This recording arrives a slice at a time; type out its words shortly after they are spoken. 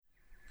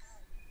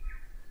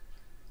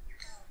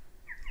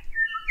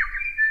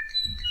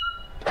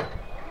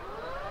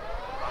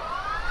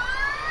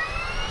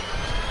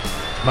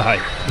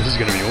Mate, this is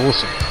going to be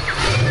awesome.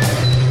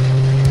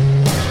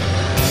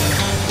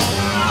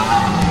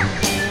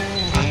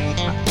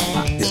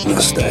 His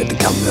mistake to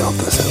come down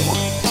this hill.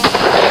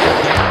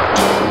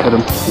 Hit him.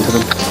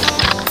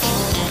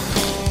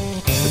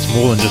 It's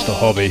more than just a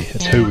hobby,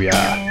 it's who we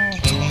are.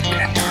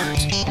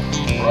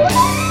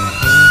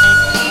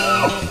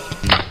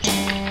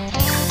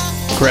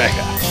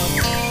 Cracker.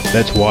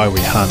 That's why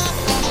we hunt.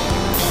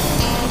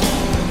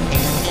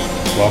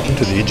 Welcome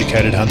to the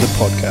Educated Hunter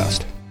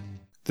podcast.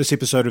 This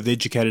episode of The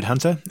Educated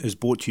Hunter is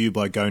brought to you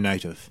by Go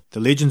Native. The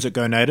legends at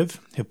Go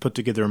Native have put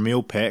together a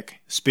meal pack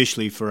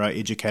especially for our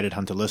Educated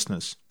Hunter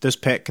listeners. This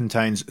pack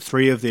contains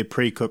 3 of their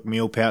pre-cooked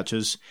meal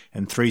pouches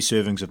and 3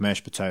 servings of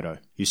mashed potato.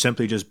 You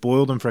simply just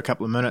boil them for a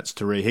couple of minutes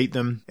to reheat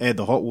them, add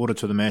the hot water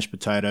to the mashed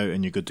potato,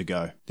 and you're good to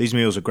go. These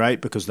meals are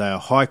great because they are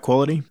high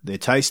quality, they're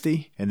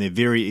tasty, and they're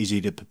very easy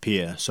to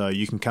prepare. So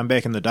you can come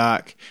back in the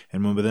dark,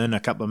 and within a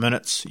couple of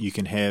minutes, you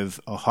can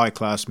have a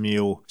high-class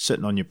meal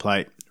sitting on your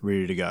plate,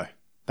 ready to go.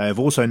 They have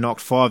also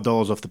knocked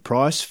 $5 off the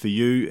price for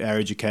you, our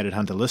Educated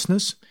Hunter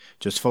listeners.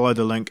 Just follow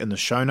the link in the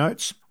show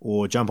notes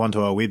or jump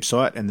onto our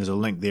website and there's a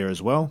link there as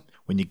well.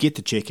 When you get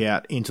to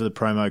checkout, enter the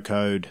promo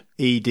code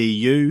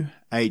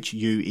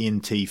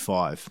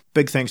EDUHUNT5.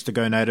 Big thanks to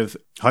Go Native.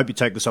 I hope you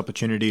take this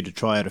opportunity to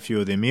try out a few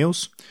of their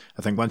meals.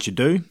 I think once you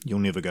do, you'll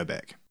never go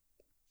back.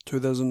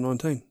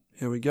 2019,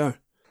 here we go.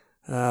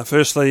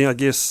 Firstly, I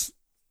guess,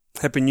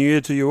 Happy New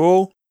Year to you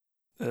all.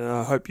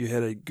 I hope you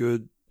had a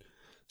good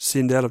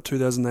send out of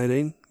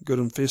 2018, good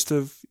and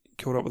festive.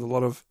 Caught up with a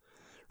lot of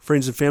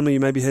friends and family you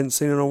maybe hadn't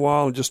seen in a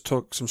while, and just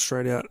took some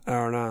straight out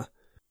R&R.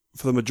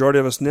 For the majority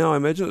of us now, I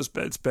imagine it's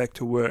back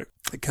to work.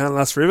 It can't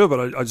last forever,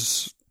 but I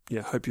just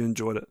hope you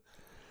enjoyed it.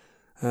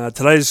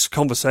 Today's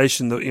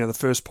conversation, the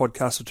first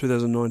podcast of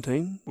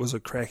 2019, was a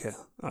cracker.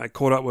 I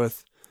caught up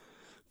with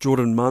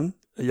Jordan Munn,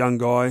 a young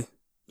guy,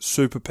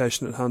 super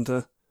passionate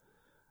hunter,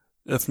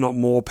 if not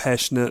more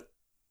passionate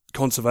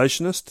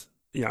conservationist.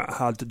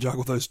 Hard to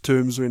juggle those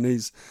terms when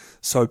he's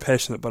so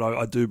passionate, but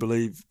I do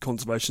believe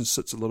conservation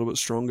sits a little bit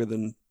stronger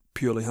than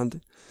purely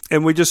hunting.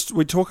 And we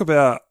talk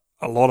about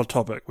a lot of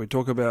topic. We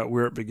talk about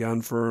where it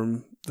began for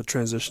him, the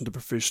transition to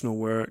professional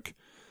work,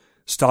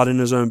 starting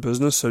his own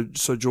business.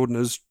 So Jordan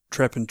is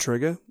Trap and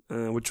Trigger,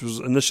 which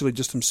was initially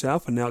just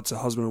himself, and now it's a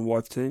husband and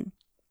wife team.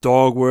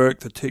 Dog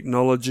work, the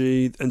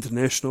technology, the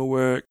international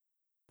work.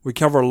 We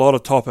cover a lot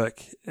of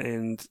topic,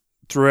 and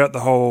throughout the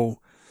whole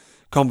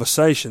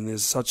conversation,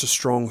 there's such a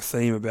strong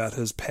theme about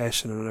his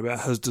passion and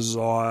about his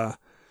desire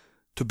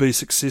to be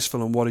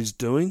successful in what he's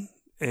doing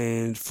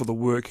and for the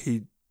work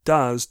he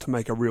does to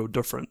make a real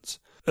difference.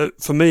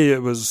 For me,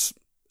 it was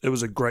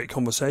a great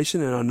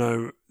conversation, and I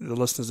know the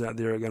listeners out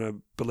there are going to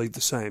believe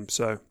the same.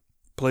 So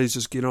please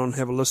just get on,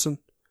 have a listen,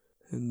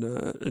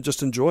 and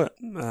just enjoy it.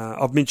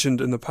 I've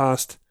mentioned in the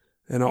past,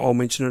 and I'll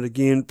mention it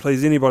again,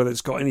 please, anybody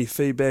that's got any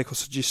feedback or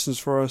suggestions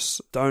for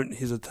us, don't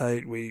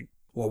hesitate. We've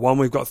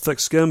got thick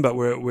skin, but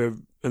we're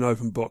an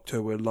open book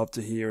too. We'd love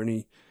to hear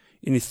any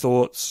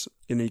thoughts,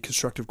 any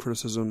constructive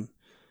criticism,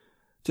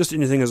 just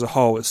anything as a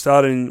whole. We're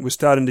starting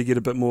to get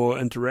a bit more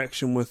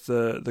interaction with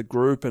the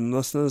group and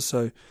listeners.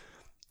 So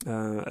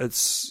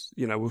it's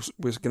we're going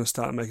to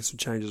start making some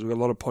changes. We've got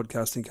a lot of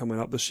podcasting coming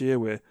up this year.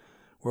 We're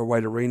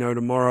away to Reno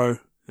tomorrow,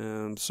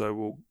 and so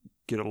we'll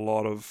get a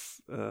lot of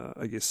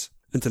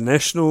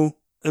international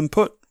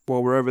input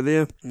while we're over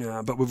there.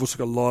 But we've also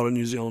got a lot of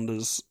New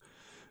Zealanders,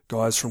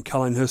 guys from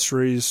culling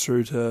histories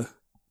through to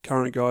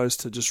current guys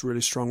to just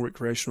really strong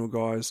recreational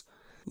guys.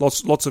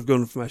 Lots of good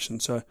information.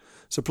 So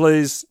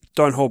please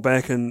don't hold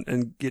back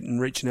and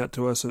reaching out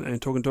to us and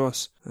talking to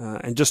us.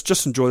 And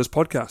just enjoy this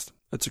podcast.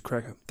 It's a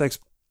cracker. Thanks.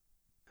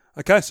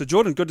 Okay, so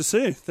Jordan, good to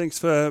see you. Thanks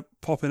for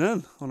popping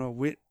in on a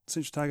wet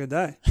Central Otago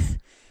day.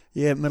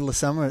 Yeah, middle of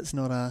summer. It's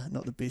not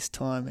the best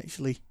time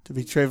actually to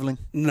be travelling.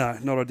 No,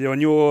 not ideal.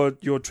 And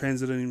you're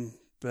transiting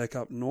back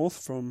up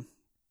north from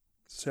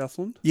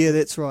Southland? Yeah,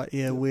 that's right.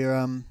 Yeah, we're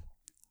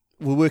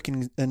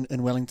working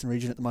in Wellington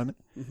region at the moment,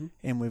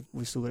 and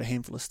we've still got a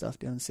handful of stuff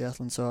down in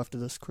Southland. So after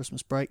this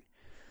Christmas break,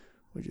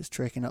 we're just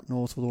tracking up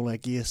north with all our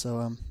gear.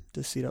 So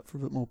just set up for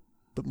a bit more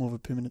of a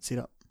permanent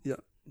setup. Yeah,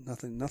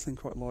 nothing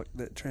quite like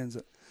that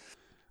transit.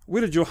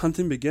 Where did your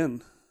hunting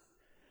begin?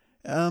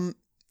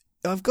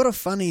 I've got a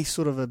funny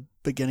sort of a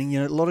beginning.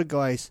 A lot of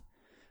guys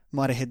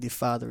might have had their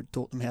father who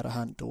taught them how to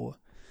hunt or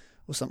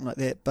something like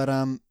that. But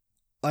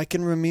I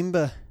can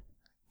remember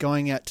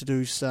going out to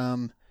do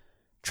some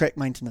track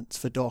maintenance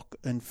for Doc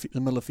in the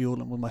middle of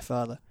Fiordland with my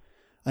father.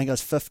 I think I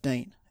was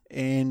 15,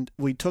 and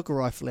we took a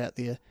rifle out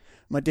there.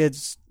 My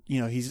dad's,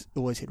 he's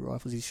always had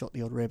rifles. He's shot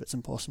the odd rabbits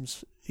and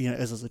possums,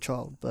 as a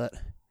child. But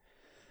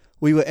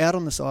we were out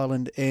on this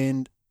island,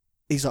 and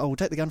he's like, we'll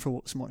take the gun for a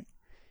walk this morning.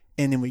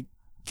 And then we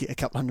get a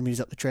couple hundred metres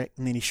up the track,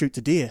 and then he shoots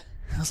a deer.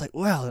 I was like,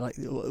 wow,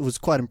 it was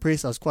quite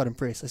impressed. I was quite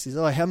impressed. I said,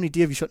 how many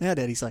deer have you shot now,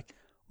 Dad? He's like,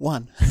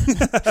 1.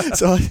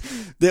 So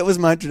that was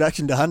my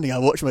introduction to hunting. I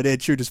watched my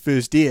dad shoot his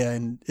first deer,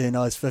 and I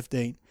was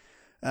 15.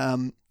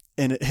 And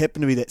it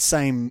happened to be that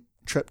same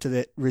trip to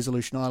that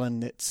Resolution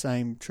Island, that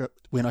same trip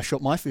when I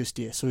shot my first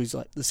deer. So he's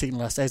like, the second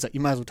last day, he's like, you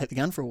may as well take the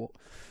gun for a walk.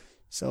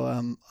 So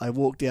I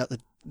walked out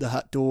the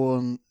hut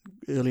door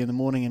early in the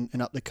morning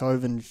and up the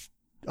cove, and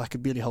I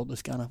could barely hold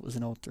this gun up. It was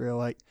an old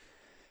 308.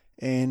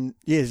 And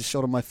yeah, just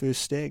shot on my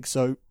first stag.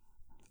 So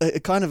a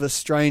kind of a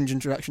strange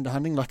introduction to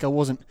hunting. Like I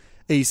wasn't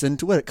eased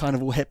into it. It kind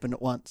of all happened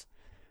at once.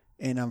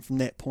 And from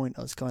that point,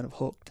 I was kind of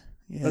hooked.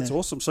 Yeah. That's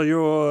awesome. So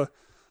you're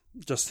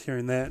just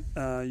hearing that.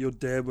 Your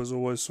dad was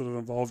always sort of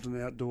involved in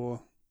the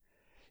outdoor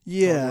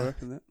work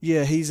and that.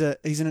 Yeah, he's an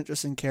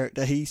interesting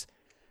character. He's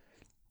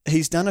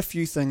done a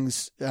few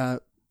things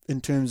in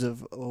terms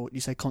of, or what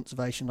you say,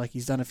 conservation. Like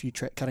he's done a few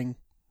track cutting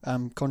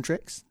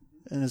contracts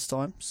in his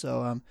time.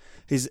 So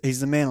he's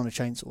the man on a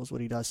chainsaw is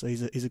what he does. So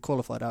he's a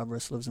qualified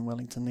arborist, lives in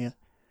Wellington there.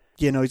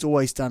 Yeah, no, he's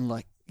always done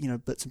like,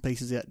 bits and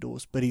pieces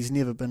outdoors, but he's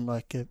never been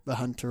like a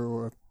hunter,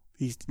 or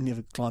he's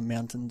never climbed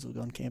mountains or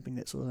gone camping,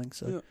 that sort of thing.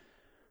 So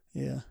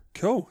yeah.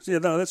 Cool. Yeah,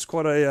 no, that's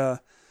quite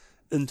a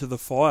into the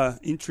fire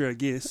entry, I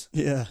guess.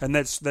 Yeah. And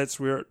that's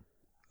where it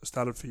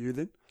started for you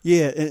then?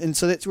 Yeah, and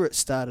so that's where it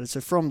started.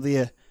 So from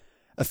there,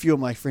 a few of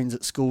my friends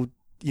at school,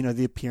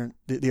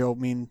 their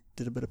old men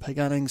did a bit of pig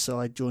hunting, so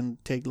I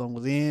tagged along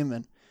with them,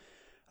 and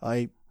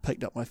I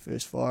picked up my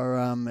first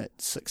firearm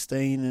at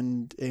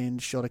 16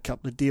 and shot a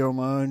couple of deer on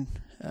my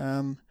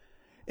own.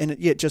 And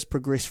it just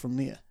progressed from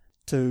there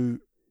to,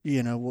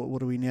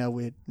 what are we now?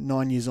 We're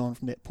 9 years on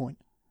from that point.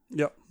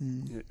 Yep.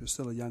 Yeah, you're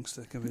still a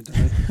youngster compared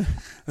to me.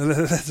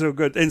 That's all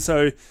good. And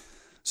so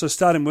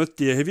starting with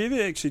deer, have you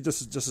ever actually, this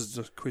is just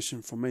a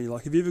question for me,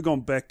 like have you ever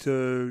gone back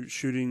to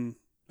shooting,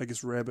 I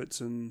guess,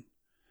 rabbits and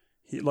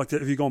like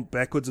that? Have you gone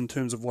backwards in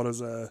terms of what is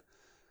a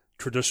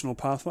traditional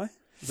pathway?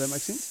 Does that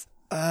make sense?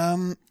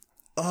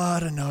 I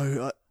don't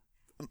know.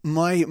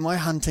 My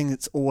hunting,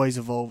 it's always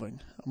evolving.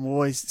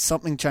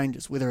 Something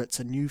changes, whether it's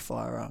a new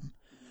firearm,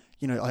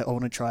 I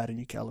want to try out a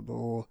new caliber,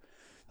 or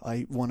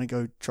I want to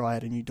go try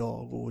out a new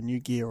dog or new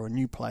gear or a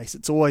new place.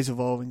 It's always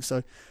evolving.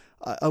 So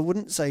I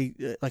wouldn't say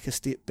like a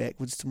step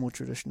backwards to more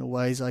traditional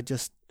ways. I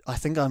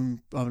think I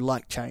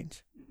like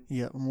change.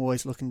 Yeah, I'm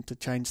always looking to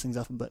change things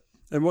up a bit.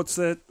 And what's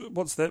that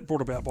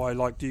brought about by?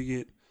 Like,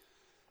 is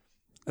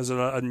it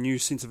a new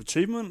sense of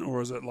achievement,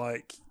 or is it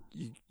like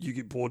you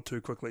get bored too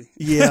quickly?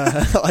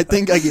 Yeah, I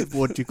think I get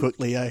bored too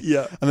quickly.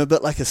 Yeah. I'm a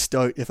bit like a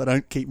stoat. If I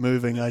don't keep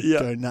moving, I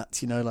go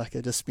nuts. Like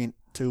I just spent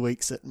 2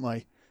 weeks at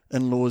my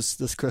in-laws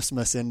this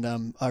Christmas,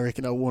 and I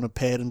reckon I want to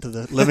pad into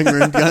the living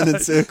room, going in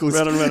circles,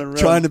 running.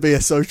 trying to be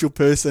a social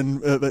person,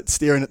 but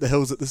staring at the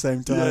hills at the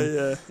same time.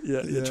 Yeah.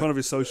 You're trying to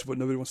be social, but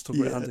nobody wants to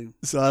talk about hunting.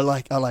 So I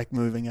like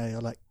moving. I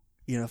like,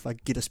 if I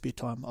get a spare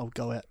time, I'll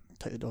go out,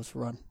 take the dogs for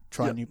a run,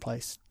 try a new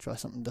place, try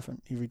something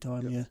different every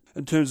time. Yeah.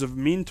 In terms of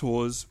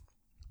mentors,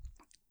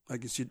 I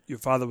guess your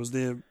father was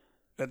there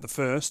at the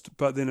first,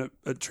 but then it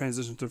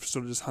transitioned to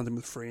sort of just hunting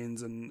with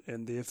friends and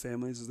their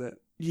families. Is that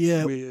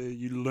where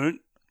you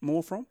learnt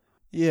more from?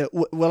 Yeah,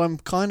 well,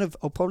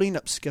 I'll probably end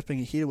up skipping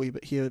ahead a wee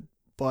bit here.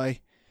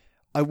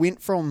 I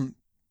went from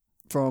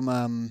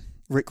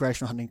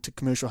recreational hunting to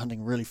commercial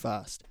hunting really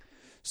fast.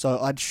 So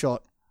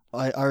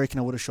I reckon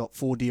I would have shot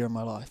 4 deer in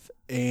my life,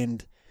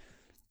 and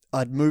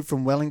I'd moved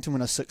from Wellington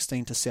when I was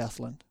 16 to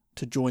Southland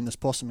to join this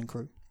possuming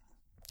crew.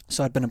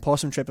 So I'd been a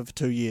possum trapper for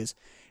 2 years,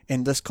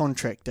 and this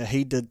contractor,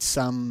 he did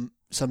some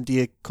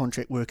deer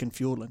contract work in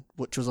Fiordland,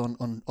 which was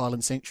on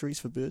island sanctuaries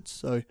for birds.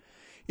 So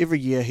every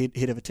year he'd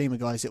have a team of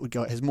guys that would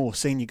go out, his more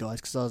senior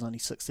guys, because I was only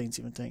 16,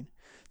 17.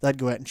 They'd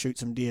go out and shoot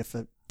some deer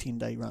for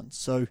 10-day runs.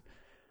 So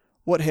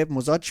what happened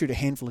was I'd shoot a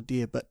handful of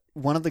deer, but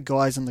one of the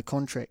guys in the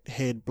contract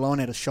had blown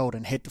out his shoulder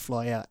and had to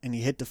fly out, and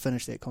he had to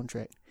finish that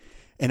contract.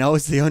 And I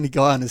was the only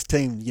guy on his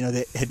team,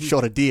 that had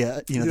shot a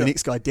deer, the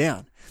next guy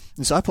down.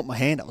 And so I put my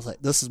hand up. I was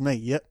like, this is me,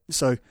 yep.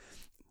 So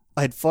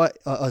I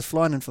was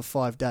flying in for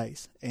 5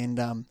 days,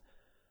 and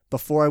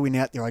before I went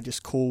out there, I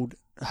just called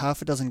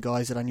half a dozen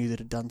guys that I knew that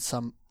had done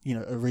some,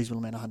 a reasonable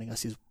amount of hunting. I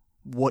says,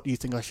 what do you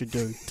think I should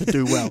do to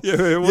do well?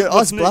 I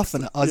was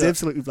bluffing it. I was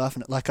absolutely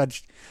bluffing it. Like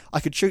I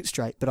could shoot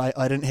straight, but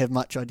I didn't have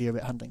much idea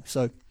about hunting.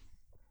 So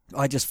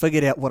I just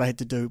figured out what I had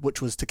to do,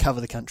 which was to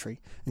cover the country,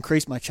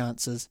 increase my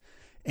chances,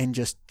 and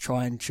just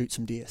try and shoot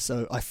some deer.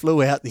 So I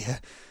flew out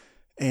there,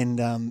 and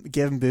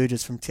Gavin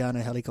Burgess from Te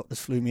Anau Helicopters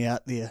flew me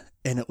out there,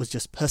 and it was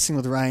just pissing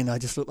with rain. I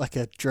just looked like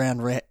a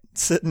drowned rat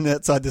sitting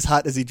outside this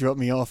hut as he dropped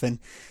me off, and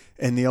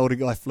the older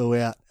guy flew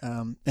out.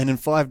 And in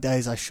 5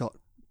 days I shot,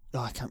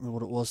 I can't remember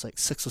what it was, like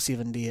 6 or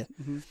 7 deer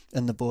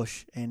in the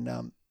bush,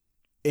 and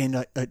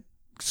it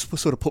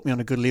sort of put me on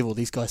a good level.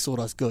 These guys thought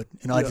I was good,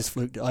 and I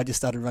just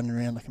started running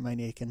around like a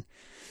maniac. And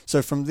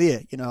so from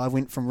there, I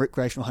went from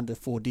recreational hunter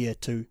for deer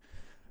to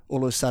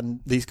all of a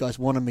sudden these guys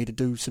wanted me to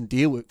do some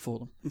deer work for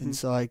them. And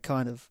so I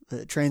kind of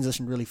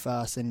transitioned really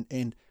fast, and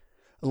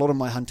a lot of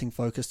my hunting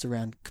focused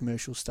around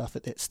commercial stuff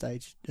at that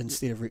stage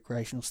instead of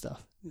recreational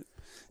stuff.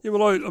 Yeah,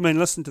 well, I mean,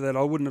 listen to that.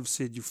 I wouldn't have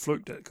said you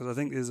fluked it, because I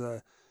think there's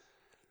a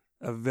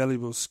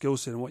valuable skill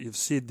set in what you've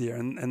said there,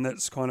 and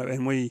that's kind of,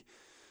 and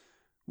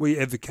we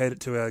advocate it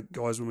to our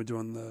guys when we're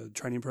doing the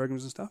training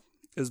programs and stuff,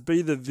 is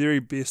be the very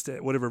best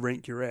at whatever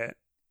rank you're at,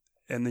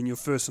 and then you're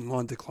first in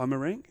line to climb a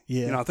rank.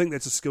 Yeah. I think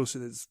that's a skill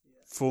set that's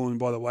fallen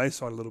by the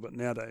wayside a little bit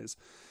nowadays.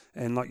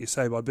 And like you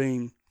say, by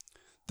being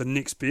the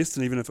next best,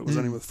 and even if it was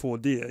only with 4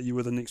 deer, you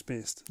were the next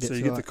best. That's so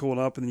you right. get the call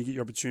up, and then you get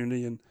your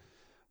opportunity, and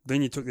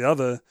then you took the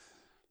other,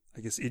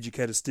 I guess,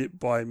 educated step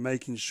by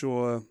making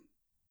sure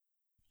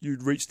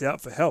you'd reached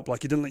out for help.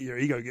 Like, you didn't let your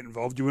ego get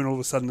involved. You weren't all of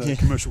a sudden a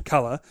commercial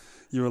colour.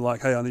 You were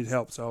like, hey, I need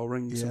help, so I'll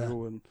ring some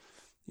people, and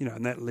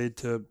and that led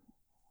to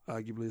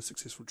arguably a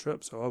successful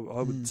trip. So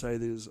I would say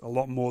there's a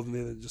lot more than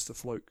there than just a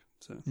fluke.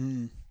 So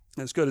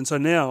that's good. And so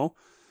now,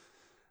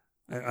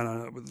 and I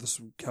know this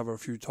will cover a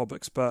few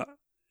topics, but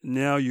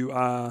now you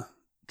are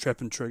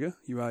Trap and Trigger.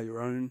 You are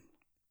your own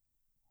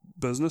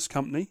business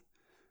company,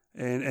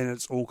 and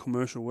it's all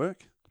commercial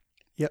work.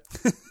 Yep.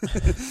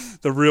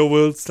 The real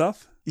world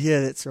stuff.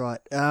 Yeah, that's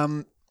right.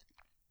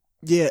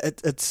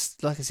 It's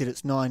like I said,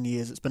 it's 9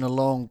 years. It's been a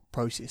long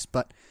process,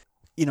 but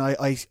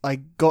I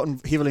got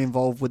heavily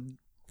involved with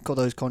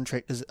those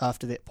contractors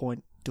after that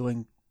point,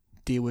 doing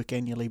deer work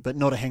annually, but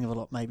not a hang of a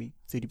lot, maybe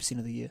 30%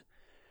 of the year.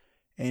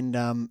 And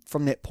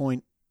from that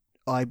point,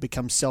 I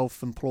become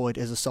self-employed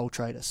as a sole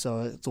trader.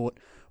 So I thought,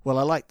 well,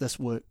 I like this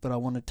work, but I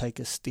want to take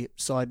a step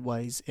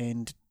sideways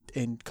and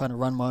kind of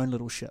run my own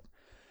little ship,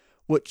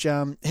 which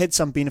had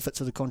some benefits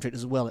for the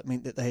contractors as well. It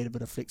meant that they had a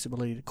bit of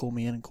flexibility to call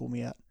me in and call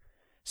me out.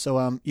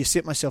 So you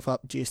set myself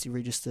up, GST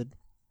registered,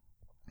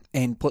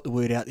 and put the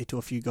word out there to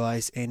a few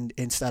guys, and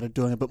started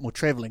doing a bit more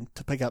travelling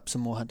to pick up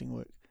some more hunting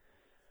work.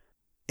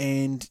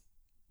 And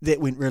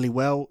that went really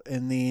well.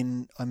 And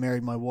then I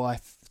married my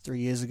wife 3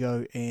 years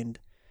ago, and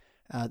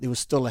there was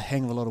still a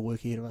hang of a lot of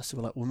work ahead of us. So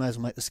we're like, we may as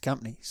well make this a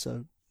company.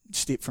 So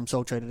step from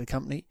sole trader to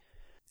company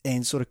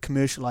and sort of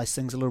commercialise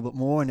things a little bit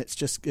more, and it's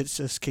just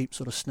keeps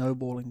sort of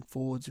snowballing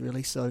forwards,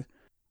 really. So,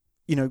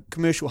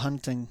 commercial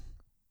hunting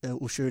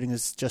or shooting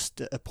is just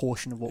a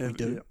portion of what we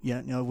do.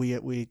 Yeah.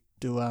 We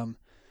do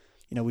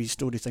we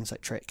still do things like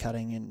track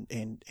cutting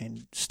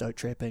and stoat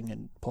trapping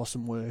and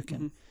possum work,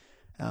 and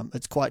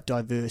it's quite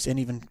diverse, and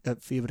even a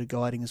fair bit of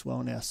guiding as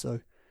well now.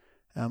 So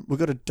we've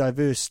got a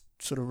diverse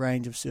sort of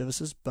range of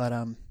services, but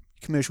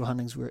commercial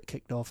hunting's where it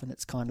kicked off, and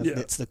it's kind of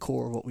that's the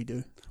core of what we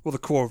do. Well, the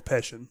core of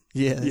passion.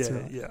 Yeah, that's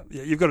right. Yeah.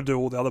 You've got to do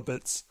all the other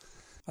bits.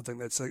 I think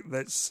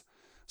that's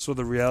sort of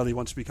the reality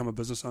once you become a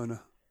business owner.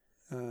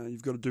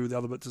 You've got to do the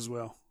other bits as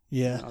well.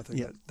 Yeah, I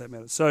think that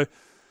matters. So,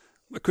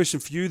 a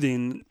question for you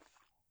then.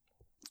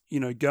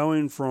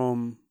 Going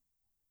from,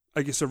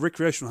 I guess, a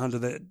recreational hunter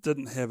that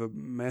didn't have a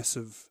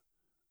massive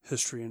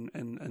history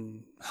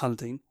in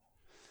hunting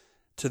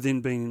to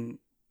then being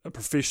a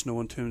professional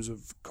in terms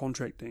of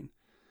contracting,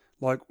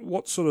 like,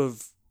 what sort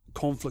of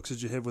conflicts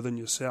did you have within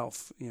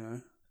yourself,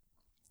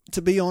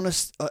 To be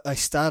honest, I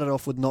started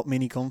off with not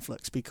many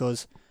conflicts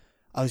because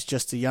I was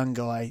just a young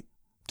guy,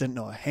 didn't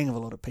know a hang of a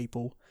lot of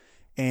people,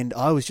 and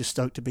I was just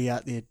stoked to be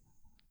out there,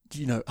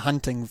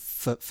 hunting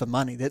for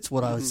money. That's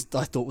what I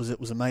thought it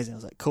was amazing. I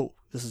was like, cool,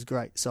 this is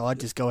great. So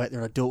I'd just go out there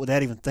and I'd do it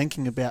without even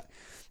thinking about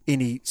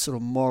any sort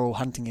of moral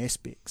hunting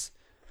aspects.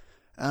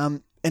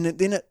 And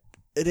then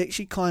it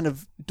actually kind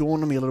of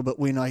dawned on me a little bit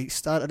when I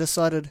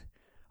decided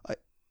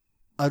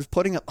I was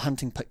putting up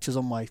hunting pictures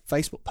on my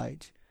Facebook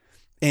page,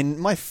 and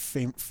my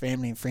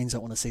family and friends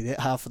don't want to see that.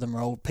 Half of them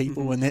are old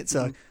people, and that's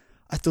so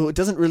I thought it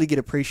doesn't really get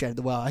appreciated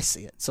the way I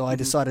see it. So I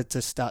decided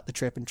to start the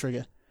Trap and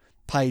Trigger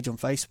page on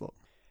Facebook.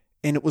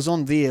 And it was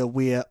on there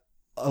where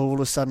all of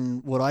a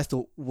sudden what I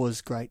thought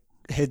was great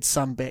had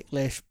some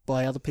backlash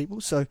by other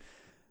people. So,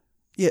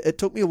 yeah, it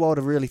took me a while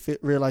to really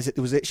realise that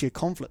there was actually a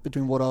conflict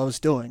between what I was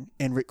doing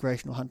and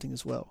recreational hunting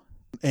as well.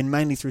 And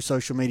mainly through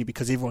social media,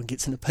 because everyone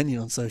gets an opinion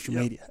on social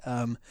media.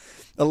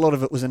 A lot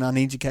of it was an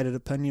uneducated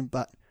opinion,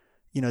 but,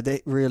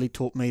 that really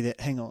taught me that,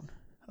 hang on,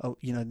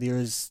 there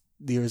is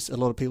a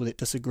lot of people that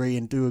disagree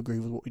and do agree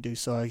with what we do.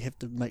 So I have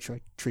to make sure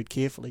I tread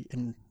carefully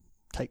and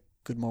take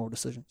good moral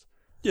decisions.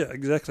 Yeah,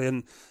 exactly,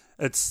 and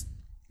it's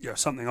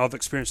something I've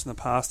experienced in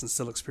the past and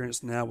still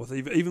experience now with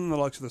even the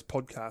likes of this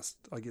podcast.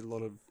 I get a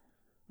lot of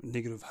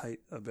negative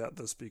hate about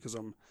this because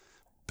I'm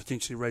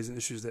potentially raising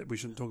issues that we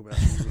shouldn't talk about.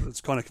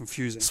 It's kind of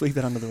confusing. Sweep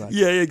it under the rug.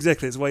 Yeah,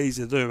 exactly. It's way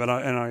easier to do, but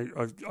I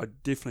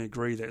definitely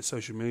agree that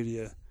social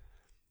media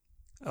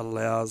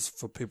allows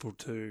for people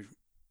to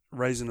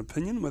raise an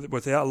opinion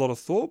without a lot of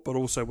thought, but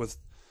also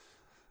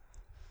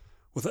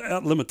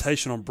without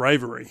limitation on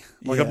bravery.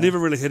 Like, I've never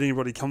really had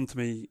anybody come to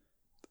me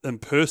in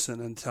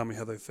person and tell me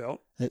how they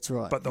felt. That's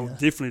right. But they'll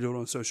definitely do it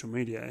on social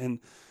media, and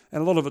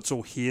a lot of it's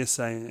all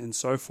hearsay and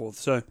so forth.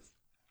 So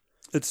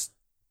it's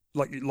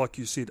like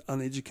you said,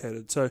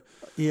 uneducated. So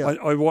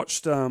I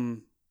watched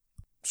sort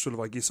of,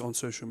 I guess, on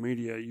social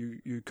media,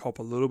 you cop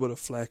a little bit of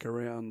flack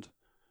around,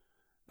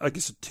 I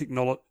guess, a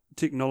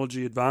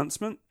technology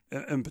advancement,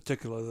 in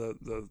particular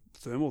the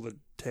thermal, the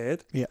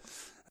TAD. Yeah.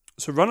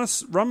 So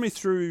run me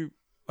through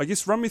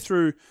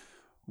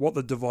what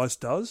the device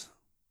does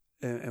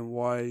and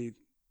why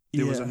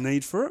there was a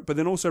need for it, but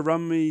then also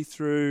run me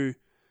through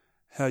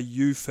how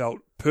you felt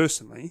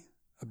personally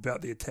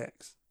about the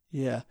attacks.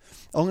 Yeah.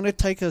 I'm going to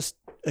take us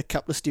a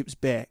couple of steps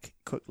back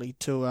quickly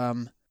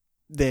to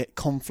that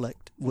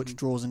conflict which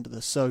draws into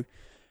this. So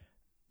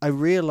I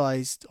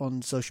realised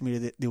on social media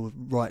that there were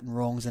right and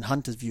wrongs and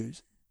hunters'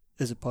 views,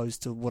 as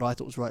opposed to what I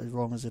thought was right and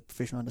wrong as a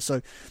professional hunter.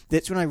 So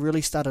that's when I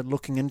really started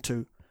looking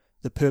into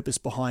the purpose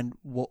behind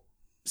what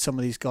some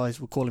of these guys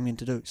were calling me in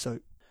to do. So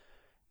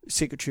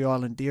Secretary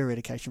Island deer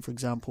eradication, for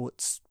example,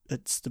 it's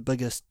the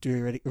biggest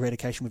deer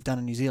eradication we've done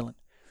in New Zealand,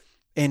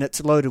 and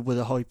it's loaded with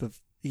a hope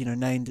of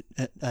named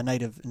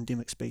native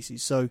endemic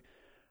species. So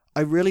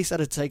I really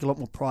started to take a lot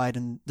more pride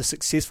in the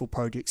successful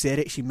projects that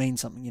actually mean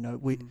something.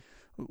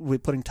 We're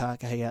putting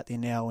takahe out there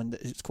now, and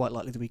it's quite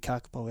likely to be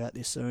kakapo out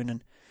there soon,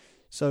 and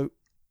so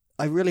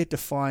I really had to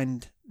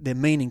find their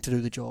meaning to do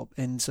the job.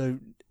 And so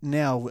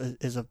now,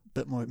 as a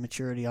bit more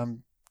maturity,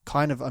 I'm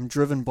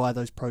driven by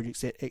those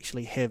projects that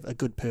actually have a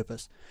good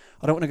purpose.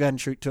 I don't want to go out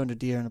and shoot 200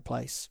 deer in a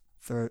place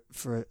for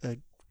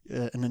an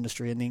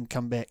industry and then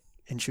come back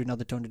and shoot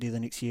another 200 deer the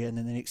next year and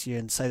then the next year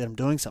and say that I'm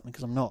doing something,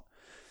 because I'm not.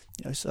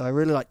 So I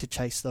really like to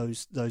chase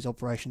those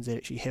operations that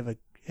actually have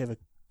a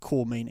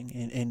core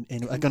meaning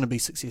and are going to be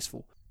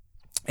successful.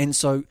 And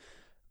so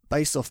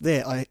based off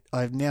that,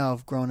 I've now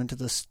grown into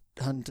this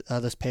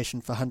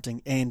passion for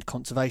hunting and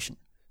conservation.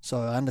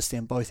 So I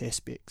understand both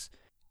aspects.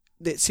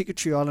 That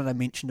Secretary Island I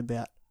mentioned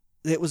about,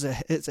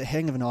 it's a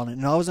hang of an island,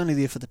 and I was only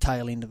there for the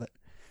tail end of it.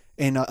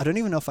 And I don't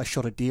even know if I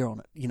shot a deer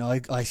on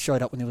it. I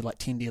showed up when there were like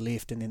 10 deer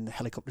left, and then the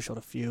helicopter shot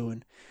a few,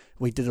 and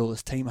we did all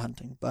this team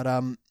hunting. But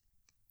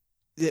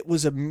it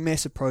was a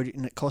massive project,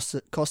 and it cost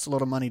a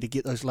lot of money to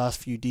get those last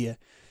few deer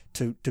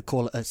to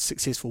call it a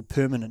successful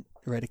permanent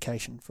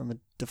eradication from a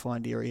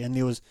defined area. And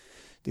there was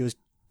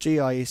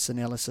GIS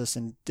analysis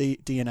and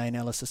DNA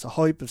analysis, a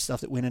hope of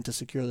stuff that went in to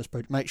secure this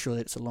project, make sure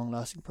that it's a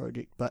long-lasting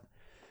project. But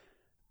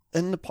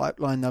in the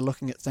pipeline, they're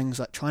looking at things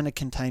like trying to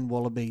contain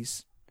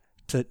wallabies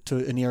to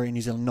an area in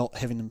New Zealand, not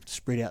having them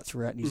spread out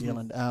throughout New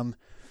Zealand.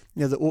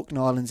 The Orkney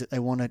Islands that they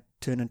want to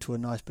turn into a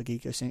nice big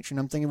eco-sanctuary.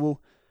 And I'm thinking,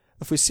 well,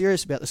 if we're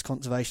serious about this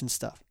conservation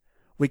stuff,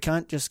 we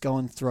can't just go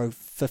and throw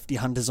 50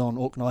 hunters on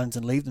Orkney Islands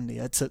and leave them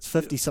there. It's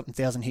 50-something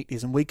thousand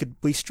hectares, and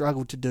we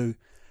struggled to do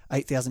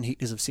 8,000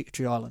 hectares of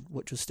Secretary Island,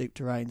 which was steep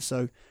terrain.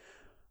 So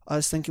I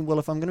was thinking, well,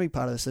 if I'm going to be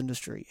part of this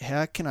industry,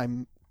 how can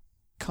I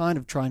kind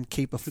of try and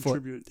keep a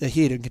foot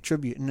ahead and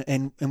contribute?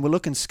 And we're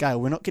looking scale.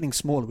 We're not getting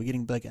smaller, we're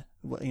getting bigger.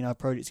 Our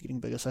projects are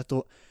getting bigger. So I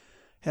thought,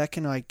 how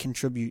can I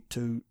contribute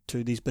to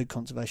these big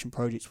conservation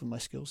projects with my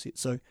skill set?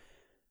 So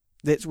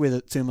that's where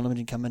the thermal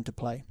imaging come into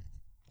play.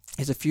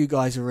 There's a few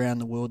guys around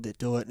the world that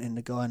do it, and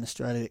the guy in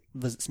Australia that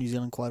visits New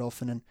Zealand quite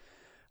often, and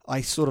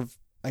I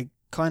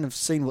kind of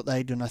seen what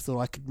they do, and I thought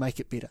I could make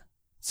it better.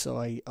 So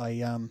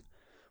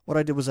what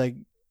I did was I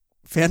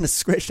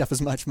scratched up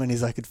as much money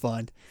as I could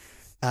find,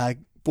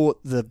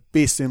 bought the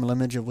best thermal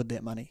imager with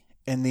that money,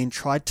 and then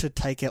tried to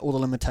take out all the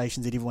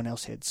limitations that everyone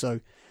else had. So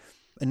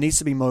it needs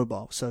to be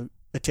mobile. So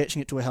attaching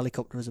it to a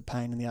helicopter is a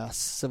pain in the ass.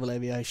 Civil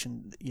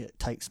aviation, it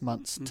takes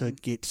months to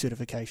get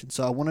certification.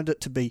 So I wanted it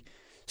to be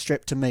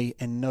strapped to me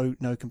and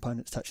no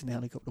components touching the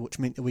helicopter, which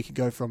meant that we could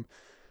go from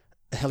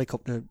a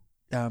helicopter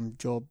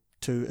job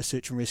to a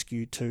search and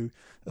rescue to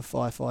a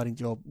firefighting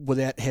job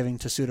without having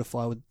to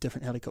certify with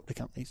different helicopter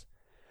companies.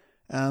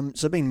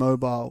 So being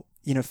mobile,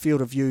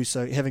 field of view,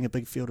 so having a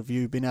big field of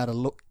view, being able to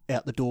look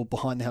out the door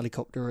behind the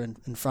helicopter and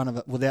in front of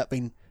it without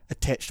being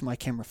attached to my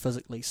camera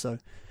physically. So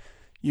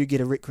you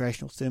get a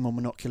recreational thermal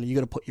monocular, you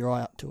got to put your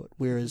eye up to it.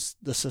 Whereas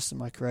the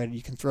system I created,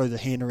 you can throw the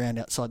hand around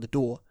outside the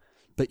door,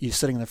 but you're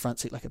sitting in the front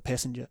seat like a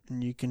passenger,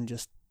 and you can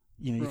just,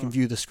 you can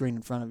view the screen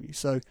in front of you.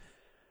 So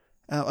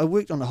I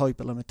worked on the hope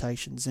of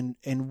limitations,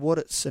 and what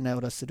it's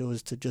enabled us to do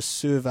is to just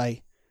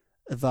survey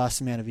a vast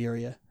amount of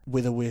area,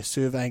 whether we're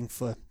surveying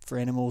for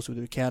animals,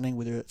 whether we're counting,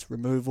 whether it's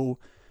removal,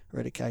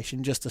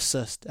 eradication, just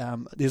assist.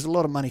 There's a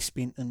lot of money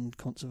spent in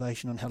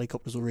conservation on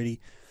helicopters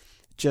already,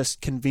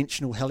 just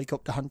conventional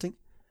helicopter hunting.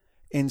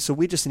 And so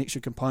we're just an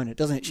extra component. It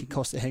doesn't actually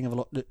cost a hang of a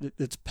lot.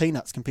 It's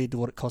peanuts compared to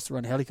what it costs to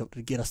run a helicopter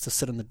to get us to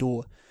sit in the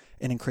door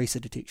and increase the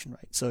detection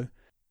rate. So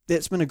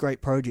that's been a great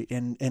project,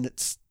 and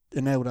it's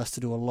enabled us to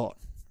do a lot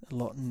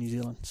in New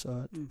Zealand.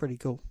 So it's pretty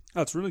cool.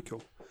 Oh, it's really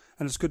cool.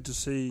 And it's good to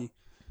see,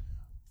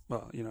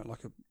 well,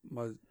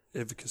 my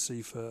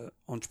advocacy for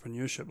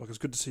entrepreneurship. Like, it's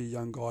good to see a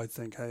young guy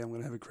think, hey, I'm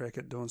going to have a crack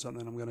at doing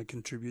something. I'm going to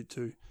contribute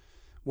to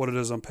what it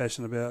is I'm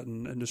passionate about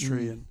in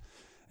industry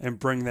and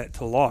bring that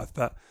to life.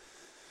 But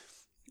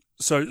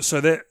So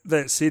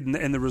that said,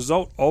 and the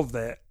result of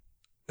that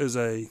is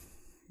a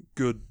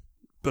good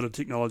bit of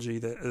technology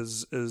that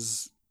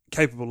is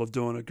capable of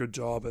doing a good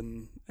job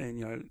and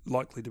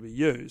likely to be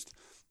used.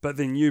 But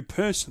then you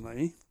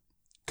personally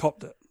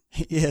copped it.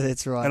 Yeah,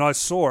 that's right. And I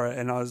saw it,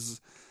 and I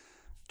was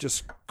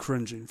just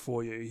cringing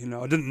for you.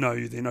 I didn't know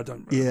you then. I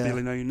don't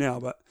really know you now,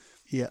 but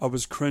I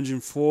was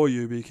cringing for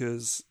you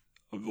because,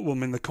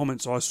 the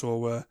comments I saw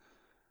were,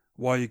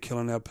 "Why are you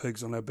killing our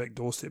pigs on our back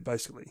doorstep?"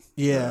 Basically.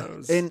 Yeah,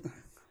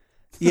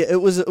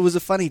 it was a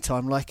funny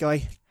time. Like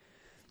I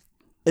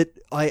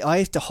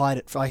have to hide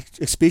it,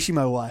 especially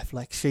my wife.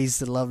 Like, she's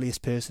the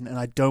loveliest person, and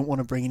I don't want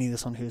to bring any of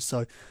this on her.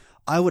 So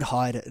I would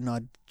hide it, and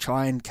I'd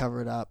try and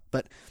cover it up.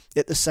 But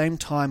at the same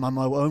time, I'm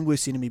my own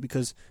worst enemy,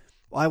 because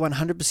I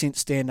 100%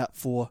 stand up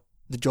for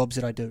the jobs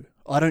that I do.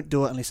 I don't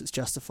do it unless it's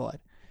justified.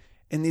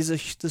 And there's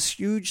this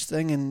huge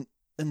thing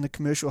in the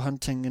commercial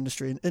hunting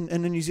industry, and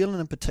in New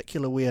Zealand in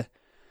particular, where,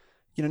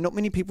 you know, not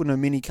many people know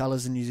many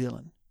colours in New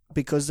Zealand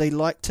because they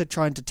like to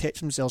try and detach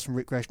themselves from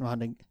recreational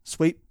hunting,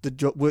 sweep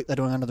the work they're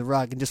doing under the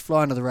rug and just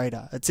fly under the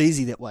radar. It's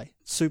easy that way.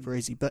 It's super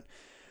easy. But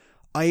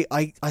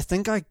I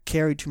think I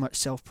carry too much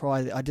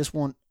self-pride.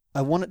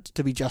 I want it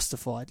to be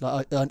justified.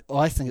 Like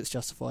I think it's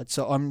justified.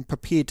 So I'm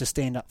prepared to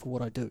stand up for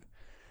what I do.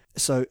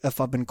 So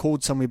if I've been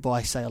called somewhere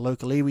by, say, a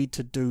local iwi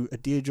to do a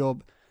deer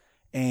job,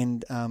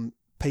 and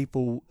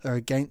people are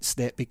against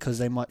that because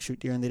they might shoot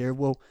deer in that area,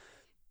 well,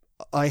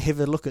 I have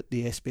a look at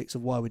the aspects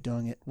of why we're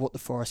doing it, what the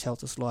forest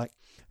health is like,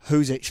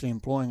 who's actually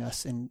employing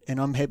us, and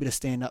I'm happy to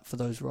stand up for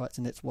those rights,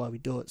 and that's why we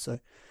do it. So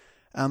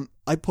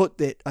I put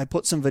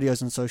some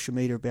videos on social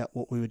media about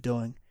what we were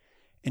doing,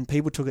 and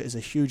people took it as a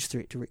huge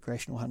threat to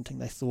recreational hunting.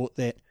 They thought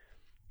that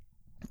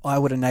I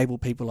would enable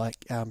people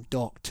like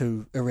Doc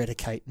to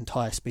eradicate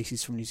entire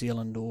species from New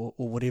Zealand or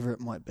whatever it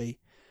might be.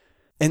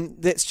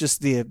 And that's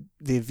just their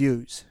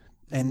views.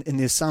 And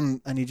there's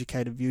some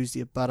uneducated views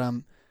there. But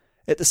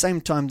at the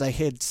same time, they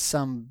had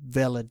some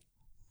valid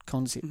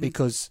concept,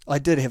 because I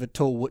did have a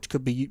tool which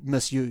could be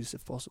misused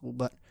if possible.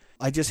 But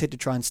I just had to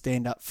try and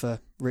stand up for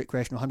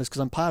recreational hunters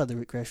because I'm part of the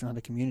recreational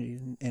hunter community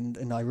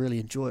and I really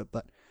enjoy it.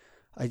 But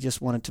I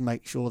just wanted to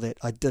make sure that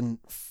I didn't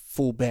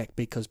fall back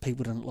because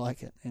people didn't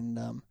like it.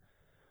 And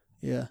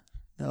it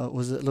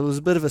was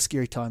a bit of a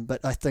scary time.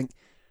 But I think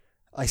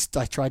I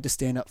tried to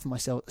stand up for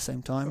myself at the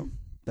same time.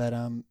 But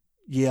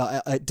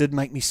it did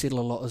make me settle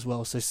a lot as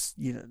well. So,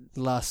 you know,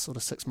 the last sort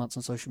of 6 months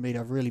on social media,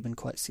 I've really been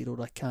quite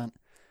settled. I can't,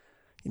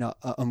 you know,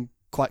 I'm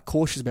quite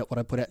cautious about what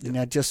I put out there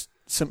now, just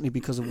simply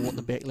because of what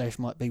the backlash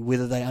might be,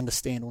 whether they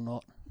understand or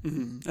not.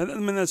 Mm-hmm. And I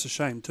mean, that's a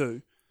shame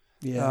too.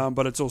 Yeah.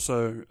 But it's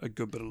also a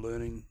good bit of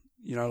learning.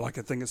 You know, like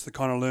I think it's the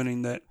kind of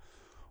learning that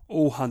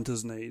all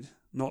hunters need,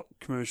 not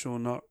commercial,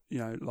 not, you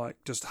know, like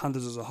just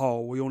hunters as a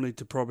whole. We all need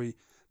to probably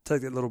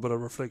take that little bit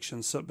of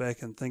reflection, sit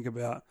back and think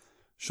about,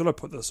 should I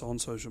put this on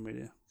social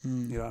media?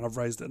 You know, and I've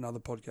raised it in other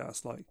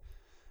podcasts. Like,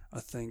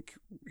 I think,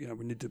 you know,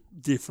 we need to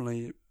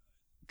definitely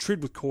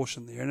tread with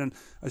caution there. And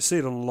I see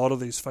it on a lot of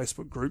these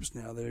Facebook groups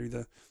now. They're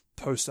either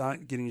posts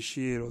aren't getting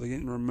shared or they're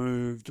getting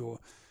removed, or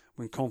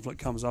when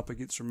conflict comes up, it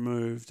gets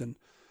removed. And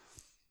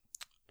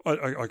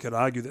I could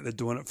argue that they're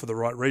doing it for the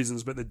right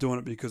reasons, but they're doing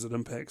it because it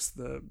impacts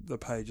the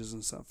pages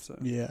and stuff. So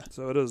yeah.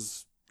 So it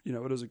is, you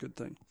know, it is a good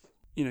thing.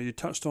 You know, you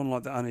touched on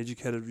like the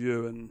uneducated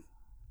view, and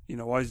you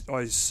know,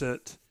 I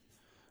sit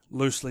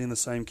loosely in the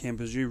same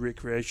camp as you,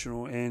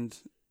 recreational and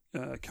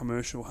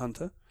commercial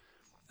hunter.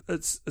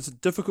 It's a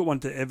difficult one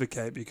to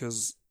advocate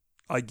because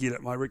I get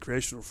it. My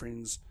recreational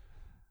friends,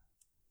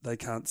 they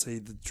can't see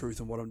the truth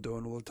in what I'm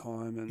doing all the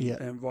time,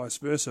 and vice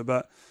versa.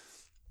 But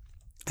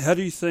how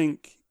do you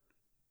think,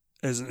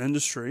 as an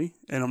industry,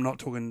 and I'm not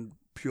talking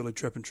purely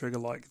trap and trigger,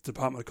 like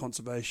Department of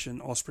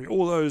Conservation, Osprey,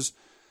 all those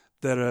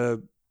that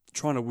are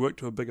trying to work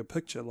to a bigger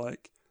picture,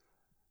 like,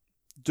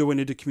 do we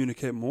need to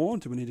communicate more?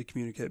 Do we need to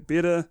communicate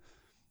better?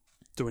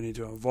 Do we need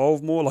to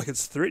evolve more? Like,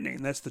 it's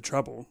threatening. That's the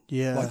trouble.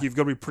 Yeah. Like, you've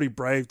got to be pretty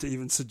brave to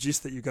even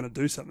suggest that you're going to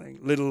do something,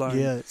 let alone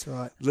that's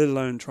right. Let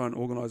alone try and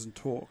organise and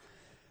talk.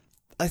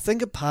 I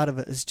think a part of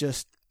it is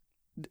just,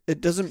 it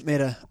doesn't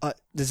matter.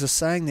 There's a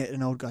saying that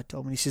an old guy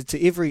told me. He said,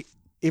 to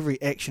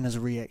every action is a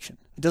reaction.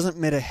 It doesn't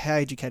matter how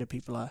educated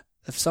people are.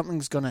 If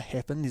something's going to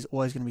happen, there's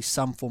always going to be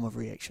some form of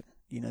reaction.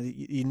 You know,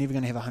 you're never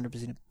going to have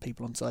 100% of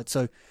people on side.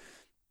 So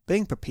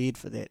being prepared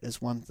for that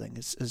is one thing.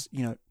 Is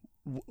you know,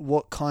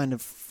 what kind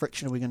of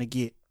friction are we going to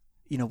get,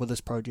 you know, with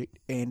this project,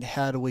 and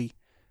how do we,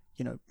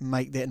 you know,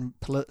 make that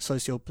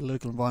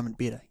socio-political environment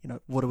better? You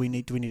know, what do we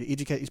need? Do we need to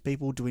educate these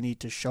people? Do we need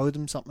to show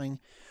them something,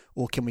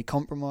 or can we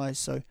compromise?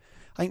 So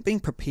I think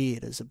being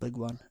prepared is a big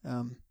one.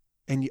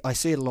 And I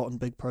see it a lot in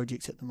big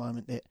projects at the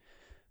moment that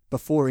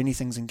before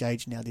anything's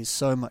engaged now, there's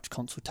so much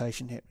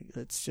consultation happening.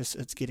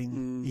 It's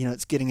getting, you know,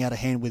 it's getting out of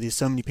hand where there's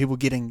so many people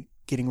getting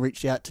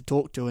reached out to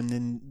talk to, and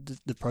then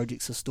the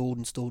projects are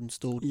stalled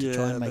to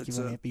try and make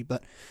everyone happy.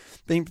 But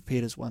being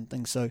prepared is one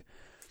thing. So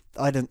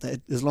I don't,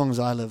 as long as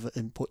I live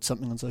and put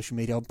something on social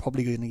media, I'm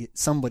probably going to get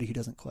somebody who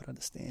doesn't quite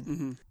understand.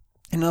 Mm-hmm.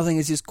 Another thing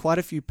is there's quite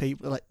a few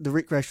people, like the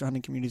recreational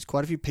hunting community, there's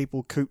quite a few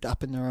people cooped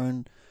up in their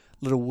own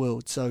little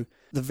world. So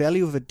the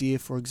value of a deer,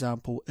 for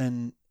example,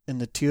 in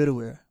the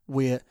Tiurua,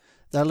 where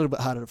they're a little bit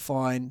harder to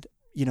find,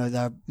 you know,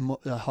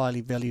 they're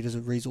highly valued as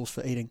a resource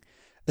for eating,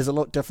 is a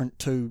lot different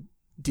to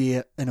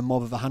deer in a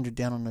mob of 100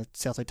 down on the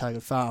South Otago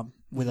farm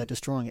where they're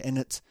destroying it. And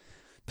it's,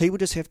 people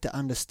just have to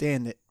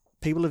understand that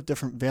people have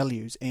different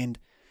values, and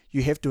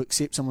you have to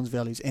accept someone's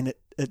values. And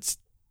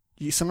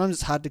sometimes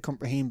it's hard to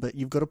comprehend, but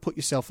you've got to put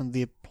yourself in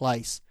their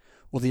place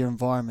or their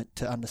environment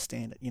to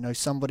understand it. You know,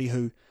 somebody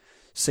who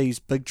sees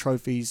big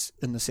trophies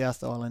in the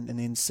South Island and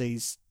then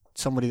sees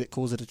somebody that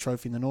calls it a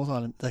trophy in the North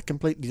Island, they're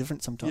completely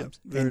different sometimes.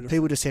 And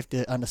people just have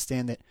to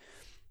understand that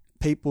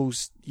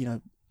people's, you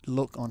know,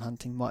 look on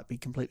hunting might be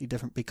completely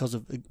different because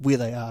of where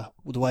they are,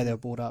 or the way they were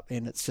brought up,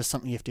 and it's just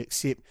something you have to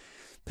accept.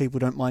 People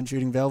don't mind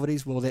shooting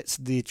velveties, well, that's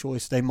their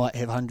choice. They might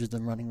have hundreds of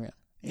them running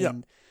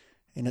around.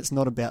 And it's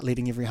not about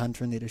letting every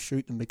hunter in there to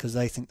shoot them because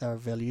they think they're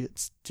of value.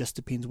 It just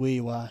depends where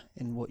you are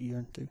and what you're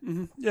into.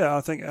 Mm-hmm. Yeah,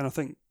 I think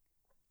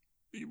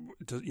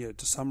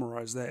to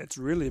summarise that, it's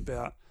really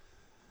about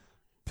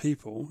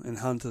people and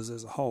hunters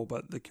as a whole,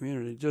 but the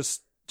community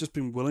just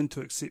being willing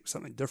to accept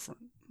something different.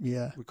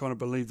 Yeah. We kind of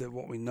believe that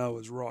what we know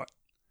is right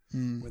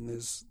when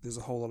there's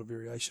a whole lot of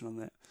variation on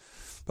that.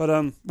 But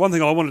one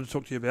thing I wanted to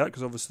talk to you about,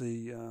 because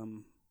obviously,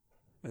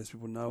 as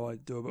people know, I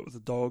do a bit with the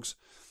dogs,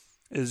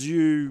 is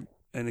you,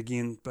 and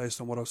again, based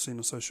on what I've seen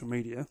on social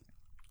media,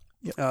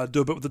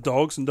 do a bit with the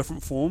dogs in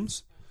different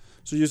forms.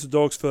 So you use the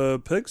dogs for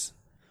pigs?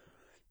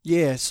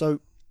 Yeah, so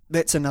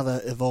that's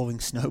another evolving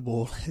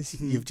snowball.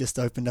 You've just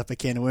opened up a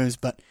can of worms.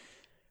 But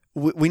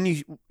when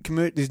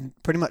there's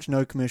pretty much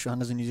no commercial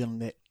hunters in New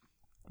Zealand that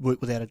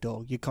work without a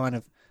dog. You've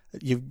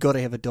got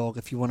to have a dog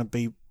if you want to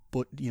be,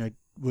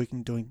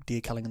 working doing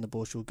deer culling in the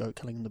bush or goat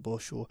culling in the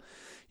bush, or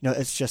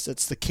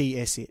it's the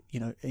key asset.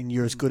 And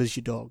you're as good as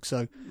your dog.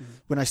 So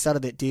when I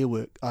started that deer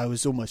work, I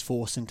was almost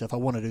forced into, if I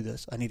want to do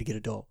this, I need to get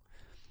a dog.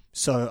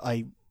 So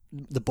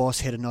the boss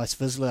had a nice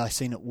Vizsla. I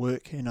seen it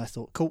work, and I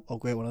thought, cool, I'll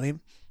grab one of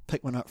them.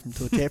 Pick one up from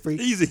Tuatapere.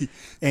 Easy.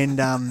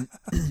 And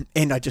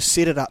I just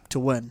set it up to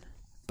win.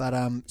 But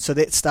so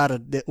that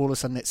started, all of a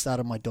sudden that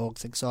started my dog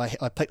thing. So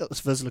I picked up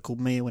this Vizsla called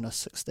Mia when I was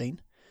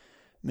 16.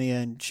 Mia,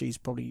 and she's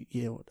probably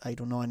 8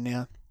 or 9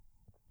 now.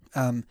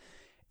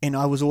 And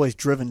I was always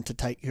driven to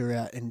take her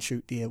out and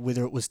shoot deer,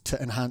 whether it was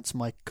to enhance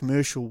my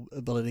commercial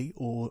ability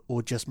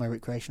or just my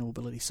recreational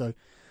ability. So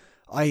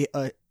I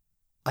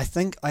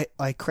think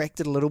I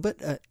cracked it a little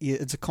bit.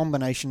 It's a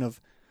combination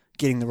of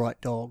getting the right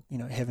dog,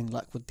 having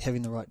luck with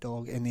having the right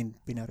dog, and then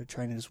being able to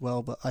train it as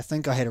well. But I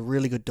think I had a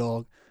really good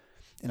dog,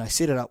 and I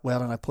set it up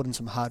well, and I put in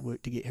some hard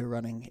work to get her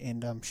running.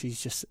 And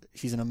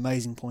she's an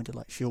amazing pointer.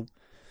 Like she'll,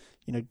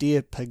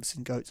 deer, pigs,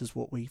 and goats is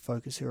what we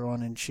focus her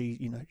on, and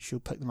she'll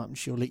pick them up and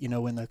she'll let you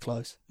know when they're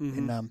close.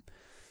 Mm-hmm.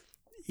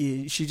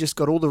 And she just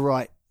got all the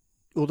right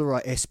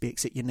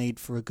aspects that you need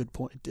for a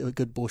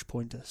good bush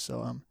pointer.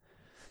 So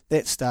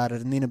that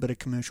started, and then a bit of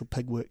commercial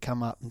pig work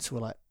come up, and so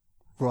we're like,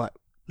 right,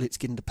 let's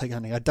get into pig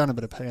hunting. I'd done a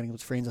bit of pig hunting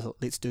with friends. I thought,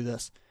 let's do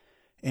this.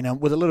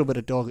 And with a little bit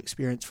of dog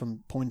experience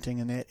from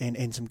pointing and that,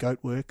 and some goat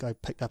work, I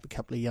picked up a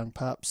couple of young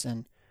pups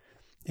and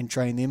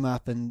trained them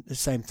up. And the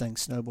same thing,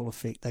 snowball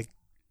effect.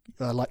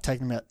 I like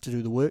taking them out to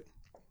do the work,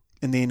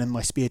 and then in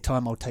my spare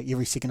time, I'll take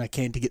every second I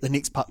can to get the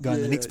next pup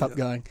going,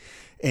 going,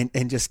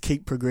 and just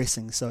keep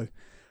progressing. So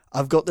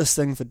I've got this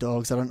thing for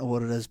dogs. I don't know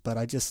what it is, but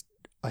I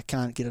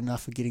can't get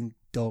enough of getting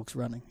dogs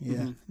running.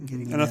 Yeah,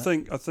 mm-hmm. And I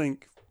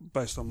think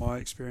based on my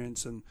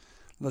experience and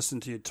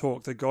listening to your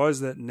talk, the guys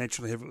that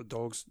naturally have it with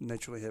dogs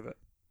naturally have it,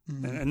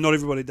 and not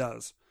everybody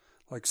does.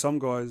 Like some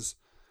guys,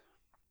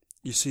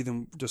 you see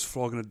them just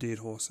flogging a dead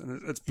horse,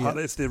 and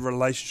it's their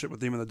relationship with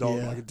them and the dog.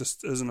 Yeah. Like it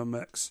just isn't a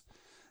mix.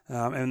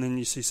 And then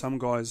you see some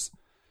guys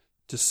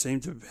just seem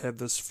to have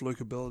this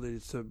fluke ability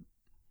to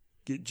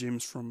get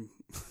gems from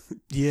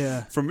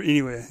from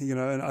anywhere,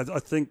 And I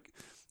think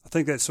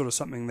that's sort of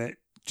something that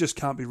just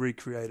can't be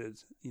recreated,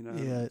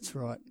 Yeah, that's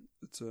right.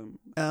 It's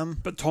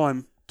but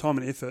time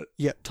and effort.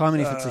 Yeah, time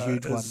and effort's a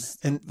huge one,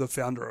 and the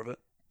founder of it.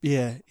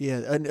 Yeah,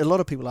 and a lot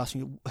of people ask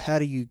me, how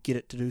do you get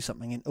it to do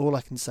something? And all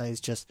I can say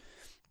is just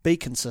be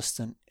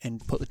consistent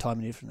and put the time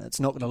and effort in it. It's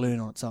not going to learn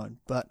on its own.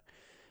 But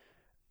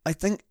I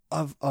think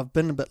I've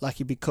been a bit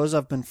lucky because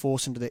I've been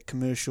forced into that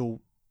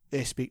commercial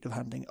aspect of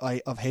hunting.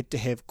 I've had to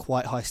have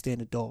quite high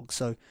standard dogs.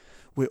 So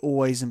we're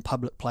always in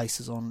public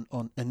places in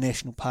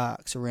national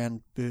parks,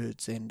 around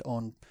birds and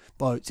on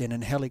boats and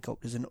in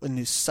helicopters. And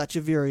there's such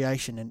a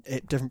variation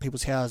at different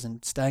people's houses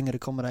and staying at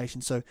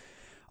accommodation. So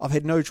I've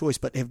had no choice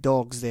but to have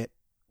dogs that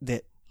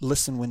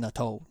listen when they're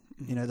told.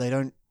 They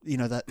don't,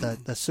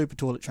 they're super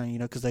toilet trained,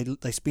 because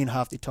they spend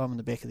half their time in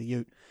the back of the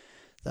ute.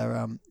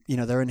 They're,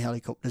 they're in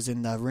helicopters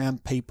and they're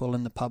around people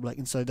in the public.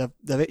 And so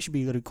they've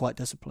actually been quite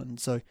disciplined.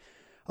 So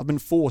I've been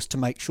forced to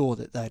make sure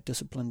that they're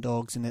disciplined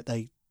dogs and that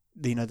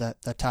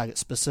they're target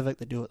specific,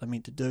 they do what they're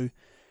meant to do.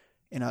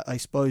 And I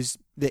suppose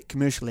that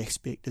commercial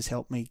aspect has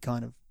helped me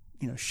kind of,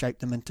 shape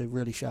them into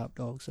really sharp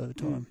dogs over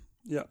time.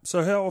 Yeah.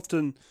 So how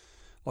often,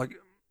 like,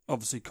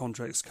 obviously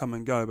contracts come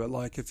and go, but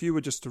like if you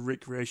were just to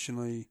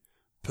recreationally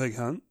pig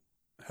hunt,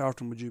 how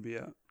often would you be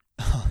out?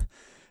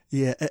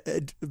 Yeah,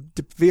 it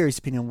varies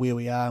depending on where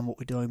we are and what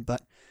we're doing.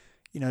 But,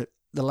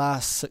 the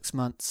last 6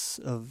 months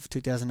of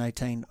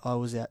 2018, I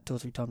was out 2 or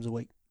 3 times a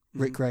week,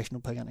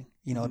 recreational pig hunting.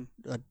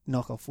 I'd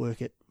knock off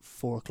work at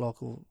 4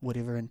 o'clock or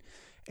whatever,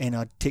 and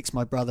I'd text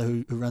my brother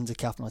who runs a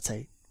calf, and I'd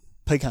say,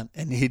 pig hunt,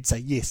 and he'd say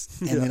yes,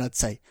 and then I'd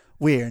say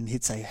where, and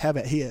he'd say how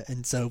about here,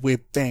 and so we're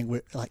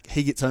like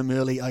he gets home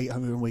early, I get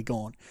home early, and we're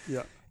gone.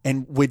 Yeah.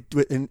 And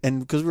and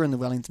because we're in the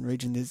Wellington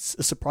region, there's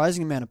a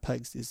surprising amount of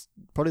pigs. There's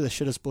probably the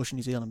shittest bush in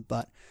New Zealand,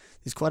 but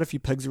there's quite a few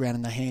pigs around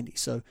and they're handy.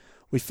 So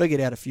we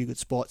figured out a few good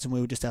spots, and we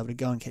were just able to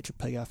go and catch a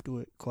pig after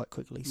work quite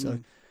quickly. So,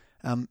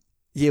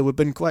 we've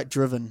been quite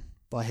driven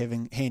by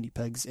having handy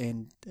pigs,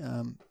 and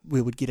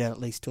we would get out at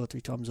least 2 or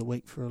 3 times a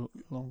week for a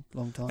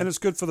long time. And it's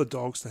good for the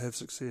dogs to have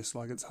success.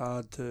 Like it's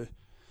hard to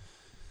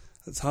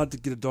it's hard to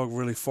get a dog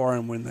really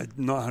firing when they're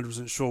not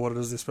 100% sure what it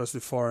is they're supposed to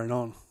be firing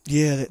on.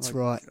 Yeah, that's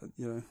right.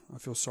 I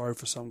feel sorry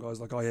for some guys.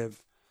 Like I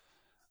have,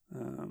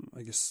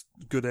 I guess,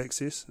 good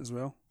access as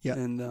well. Yeah.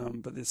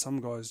 And but there's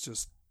some guys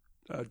just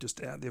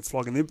out there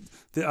flogging.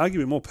 They're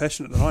arguably more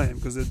passionate than I am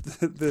because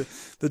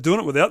they're doing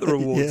it without the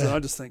rewards. Yeah. And I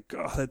just think,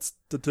 God, that's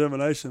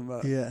determination.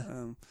 But Yeah.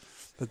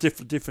 But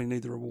definitely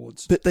need the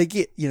rewards. But they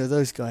get,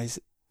 those guys,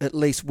 at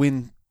least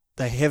when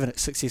they have a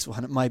successful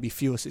hunt, it may be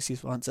fewer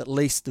successful hunts, at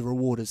least the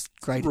reward is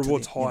greater.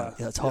 Reward's to them, higher.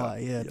 Yeah, it's higher,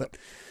 yeah. But,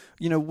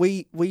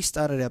 we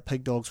started our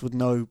pig dogs with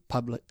no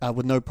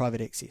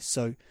private access.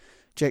 So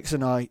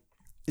Jackson's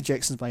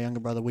my younger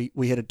brother,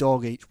 we had a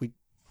dog each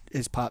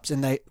as pups,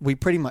 and we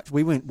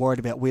weren't worried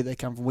about where they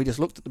come from. We just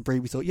looked at the breed,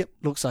 we thought, yep,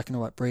 looks like an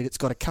alright breed. It's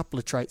got a couple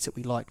of traits that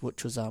we liked,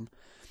 which was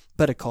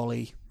bit of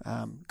collie,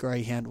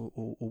 greyhound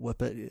or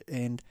whippet,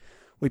 and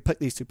we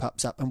picked these two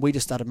pups up, and we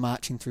just started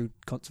marching through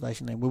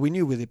conservation land where we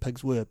knew where the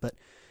pigs were, but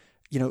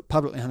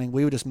publicly hunting,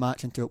 we were just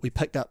marching through it. We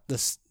picked up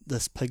this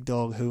pig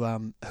dog who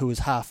was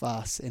half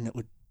ass, and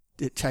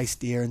it chased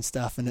deer and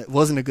stuff, and it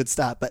wasn't a good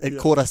start, but it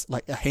caught us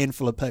like a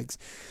handful of pigs.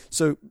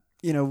 So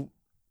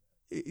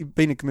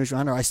being a commercial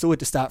hunter, I still had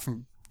to start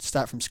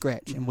from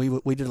scratch, and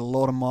we did a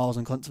lot of miles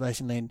on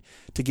conservation land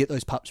to get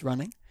those pups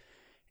running,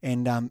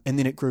 and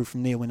then it grew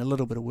from there when a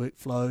little bit of work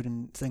flowed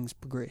and things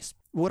progressed.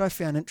 What I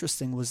found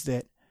interesting was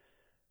that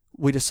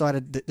we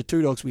decided that the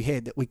two dogs we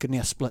had, that we could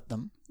now split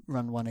them,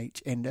 run one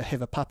each, and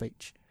have a pup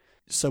each.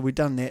 So we've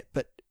done that,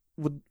 but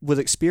with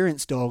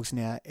experienced dogs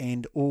now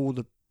and all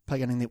the pig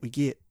hunting that we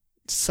get,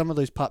 some of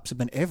those pups have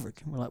been average.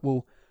 We're like,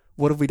 well,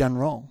 what have we done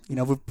wrong?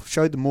 We've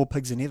showed them more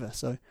pigs than ever.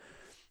 So,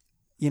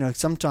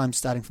 sometimes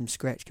starting from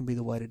scratch can be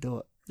the way to do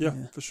it.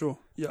 Yeah, for sure.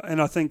 Yeah, and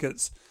I think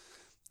it's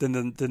then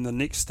the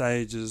next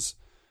stage is,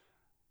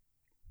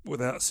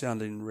 without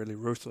sounding really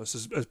ruthless,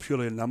 is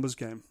purely a numbers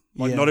game.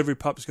 Like not every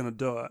pup's going to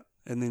do it,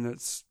 and then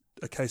it's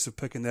a case of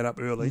picking that up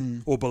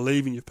early or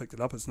believing you've picked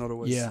it up. It's not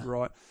always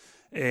right,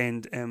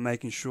 and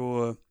making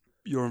sure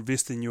you're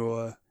investing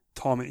your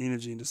time and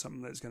energy into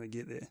something that's going to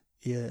get there.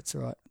 Yeah, that's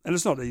right. And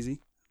it's not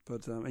easy,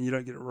 but and you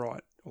don't get it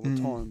right all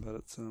the time,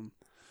 but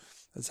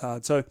it's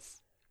hard. So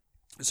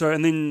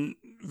and then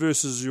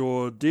versus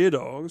your deer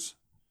dogs,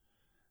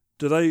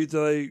 do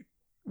they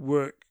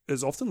work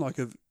as often? Like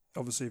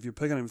obviously if you're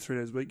picking them 3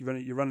 days a week,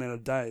 you're running out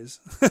of days.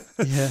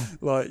 Yeah.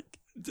 Like,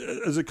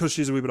 is it because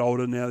she's a wee bit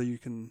older now that you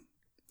can,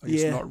 I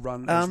guess, not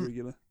run as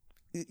regular?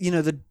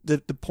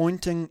 The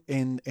pointing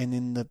and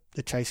then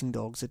the chasing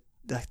dogs,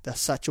 they're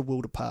such a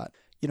world apart.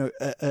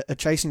 A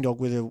chasing dog,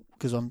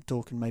 because I'm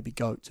talking maybe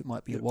goats, it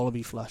might be a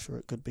wallaby flush or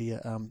it could be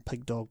a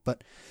pig dog.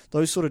 But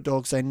those sort of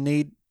dogs, they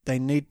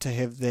need to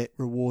have that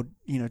reward,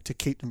 to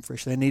keep them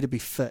fresh. They need to be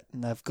fit,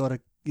 and they've got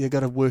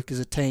to work as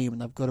a team,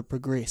 and they've got to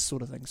progress,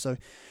 sort of thing. So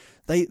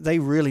they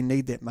really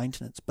need that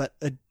maintenance. But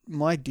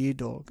my deer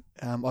dog,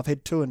 I've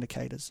had two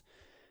indicators,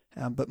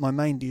 but my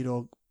main deer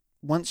dog,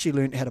 once she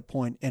learned how to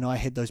point, and I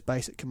had those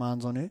basic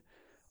commands on her,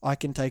 I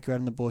can take her out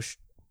in the bush,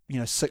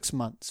 6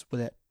 months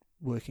without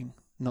working.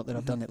 Not that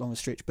I've done that long a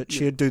stretch, but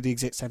she'd do the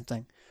exact same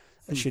thing.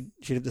 She'd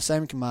have the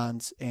same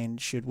commands,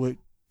 and she'd work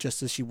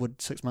just as she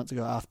would 6 months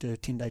ago after a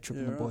 10-day trip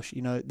in the bush.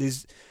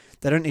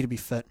 They don't need to be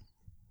fit.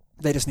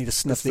 They just need to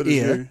sniff the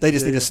air. They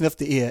just need to sniff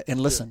the air and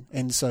listen.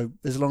 And so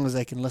as long as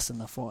they can listen,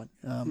 they're fine.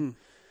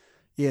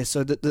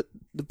 So the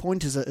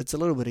point is that it's a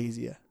little bit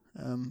easier.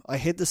 I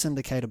had this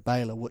indicator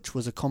bailer, which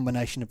was a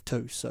combination of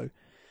two. So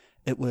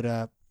it would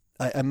I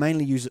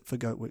mainly use it for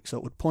goat work. So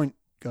it would point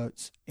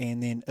goats,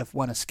 and then if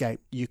one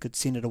escaped, you could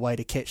send it away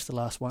to catch the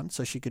last one.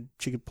 So she could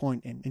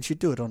point, and she'd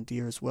do it on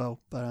deer as well.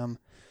 But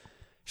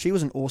she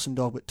was an awesome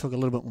dog, but took a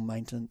little bit more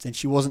maintenance. And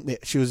she wasn't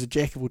that. She was a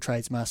jack of all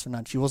trades, master of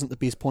none. She wasn't the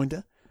best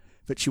pointer,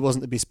 but she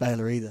wasn't the best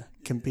bailer either,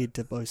 compared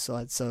to both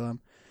sides. So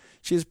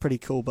she was pretty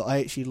cool. But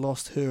I actually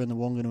lost her in the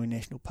Wanganui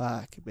National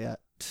Park about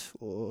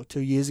 2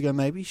 years ago,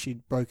 maybe. She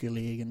broke her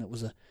leg, and it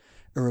was a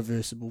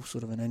irreversible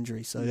sort of an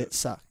injury. So that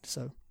sucked.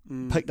 So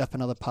picked up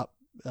another pup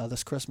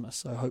this Christmas.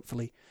 So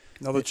hopefully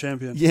another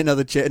champion. Yeah,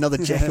 another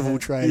jack of all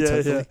trades.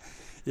 Hopefully.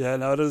 Yeah.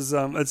 No, it is.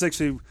 It's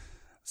actually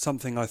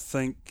something I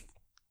think,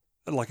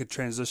 like a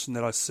transition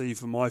that I see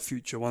for my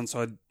future once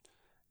I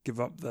give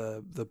up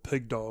the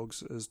pig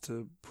dogs, is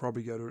to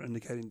probably go to an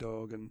indicating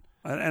dog, and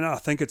I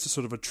think it's a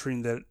sort of a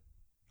trend that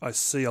I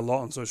see a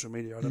lot on social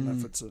media. I don't know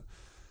if it's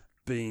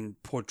being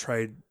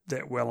portrayed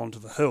that well onto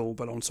the hill,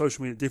 but on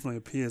social media it definitely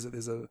appears that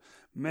there's a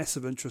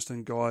massive interest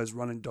in guys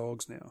running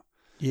dogs now.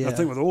 Yeah. I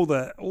think with all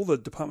the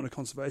Department of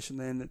Conservation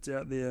land that's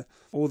out there,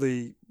 all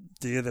the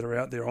deer that are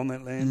out there on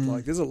that land,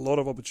 like there's a lot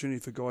of opportunity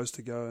for guys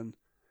to go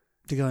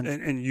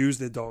and use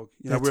their dog.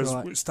 Whereas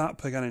we start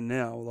pig hunting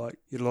now, like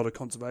you get a lot of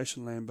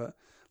conservation land, but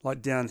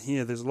like down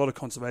here, there's a lot of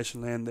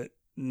conservation land that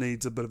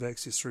needs a bit of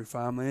access through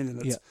farmland,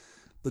 and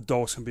the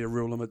dogs can be a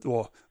real limit,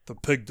 or the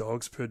pig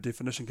dogs per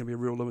definition can be a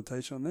real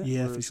limitation on that.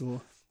 Yeah, whereas for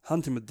sure.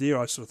 Hunting with deer,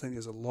 I sort of think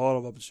there's a lot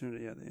of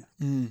opportunity out there.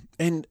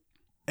 And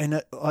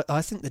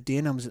I think the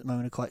deer numbers at the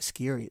moment are quite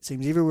scary. It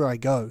seems everywhere I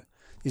go,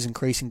 there's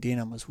increasing deer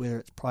numbers, whether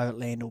it's private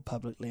land or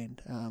public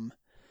land.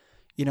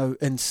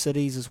 in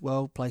cities as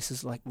well,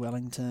 places like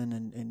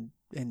Wellington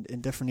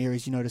and different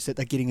areas, you notice that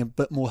they're getting a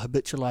bit more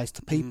habitualised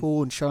to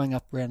people and showing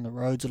up around the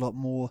roads a lot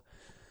more.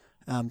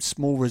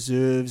 Small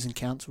reserves and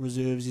council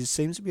reserves. There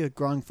seems to be a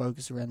growing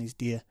focus around these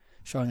deer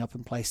showing up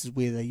in places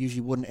where they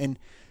usually wouldn't. And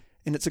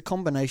it's a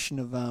combination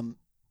of,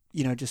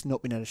 just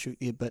not being able to shoot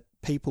there, but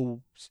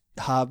people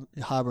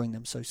harbouring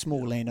them. So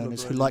small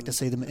landowners who like to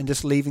see them and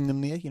just leaving them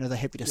there. They're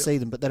happy to see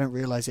them, but they don't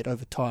realise that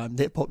over time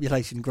that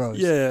population grows.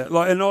 Yeah,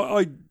 and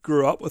I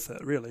grew up with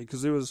it, really,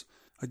 because there was,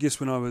 I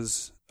guess when I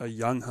was a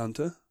young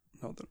hunter,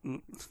 not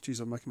that, geez,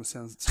 I'm making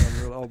myself sound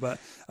real old, but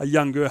a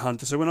younger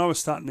hunter. So when I was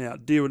starting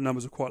out, deer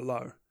numbers were quite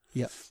low.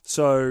 Yeah.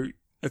 So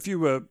if you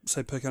were,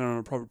 say, picking on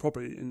a private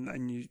property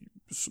and you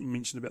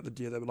mentioned about the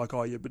deer, they were like,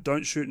 oh yeah, but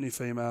don't shoot any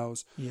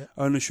females. Yeah.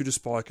 Only shoot a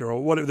spiker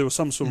or whatever. There was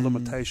some sort of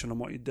limitation on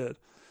what you did,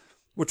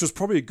 which was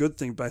probably a good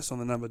thing based on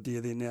the number of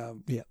deer there now.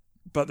 Yeah.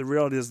 But the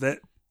reality is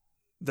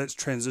that's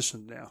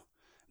transitioned now.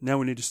 Now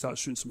we need to start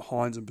shooting some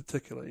hinds in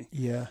particularly.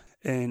 Yeah.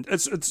 And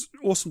it's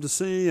awesome to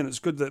see, and it's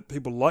good that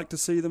people like to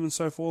see them and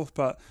so forth.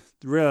 But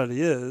the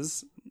reality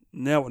is,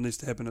 now what needs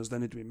to happen is they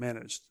need to be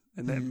managed,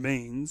 and that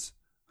means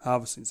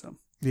harvesting some.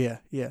 Yeah,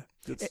 yeah.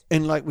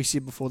 And like we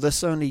said before,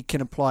 this only can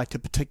apply to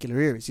particular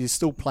areas. There's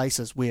still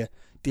places where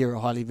deer are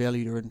highly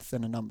valued or in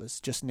thinner numbers,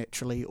 just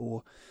naturally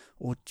or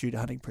due to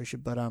hunting pressure.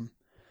 But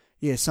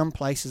some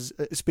places,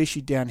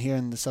 especially down here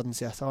in the southern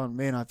South Island,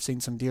 man, I've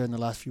seen some deer in the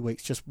last few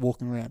weeks just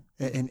walking around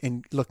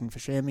and looking for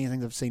chamois. I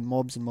think I've seen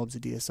mobs and mobs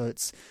of deer. So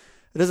it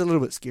is a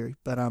little bit scary.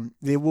 But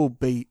there will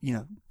be,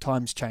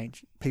 times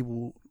change. People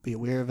will be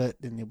aware of it,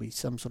 and there'll be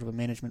some sort of a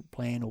management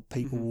plan, or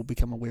people will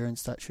become aware and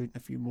start shooting a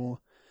few more.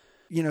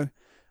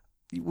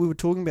 We were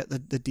talking about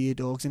the deer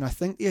dogs, and I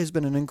think there has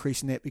been an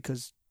increase in that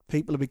because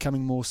people are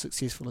becoming more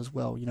successful as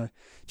well.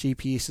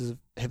 GPSs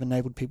have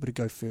enabled people to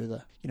go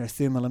further.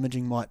 Thermal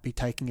imaging might be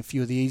taking a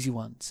few of the easy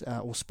ones,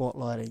 or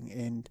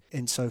spotlighting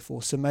and so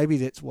forth. So maybe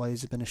that's why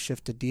there's been a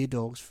shift to deer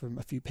dogs from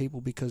a few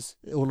people, because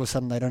all of a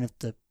sudden they don't have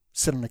to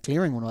sit in a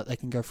clearing all night. They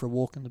can go for a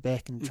walk in the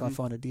back and try and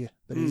find a deer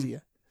a bit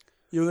easier.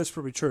 Yeah, well, that's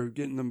probably true.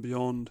 Getting them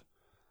beyond,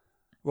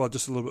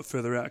 just a little bit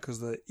further out, because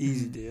the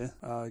easy deer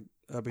are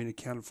being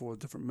accounted for with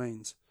different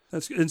means.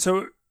 And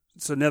so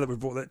now that we've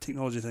brought that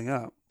technology thing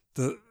up,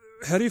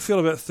 how do you feel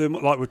about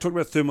thermal? Like, we're talking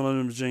about thermal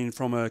imaging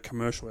from a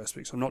commercial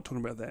aspect, so I'm not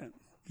talking about that.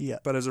 Yeah.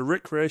 But as a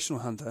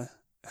recreational hunter,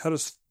 how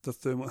does the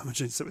thermal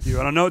imaging sit with you?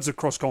 And I know it's a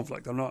cross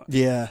conflict. I'm not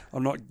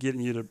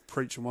getting you to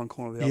preach in one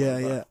corner or the other.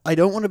 Yeah. I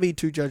don't want to be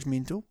too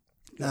judgmental,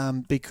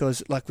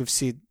 because, like we've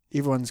said,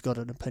 everyone's got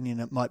an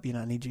opinion. It might be an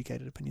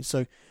uneducated opinion.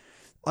 So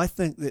I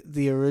think that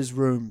there is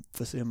room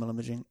for thermal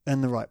imaging in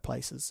the right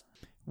places.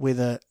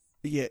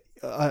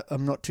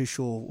 I'm not too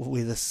sure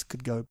where this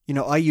could go.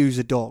 I use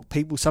a dog.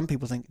 Some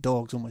people think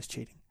dogs almost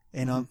cheating.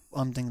 And I'm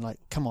thinking, like,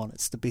 come on,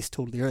 it's the best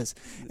tool there is.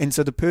 And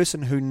so the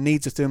person who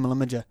needs a thermal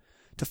imager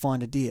to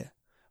find a deer,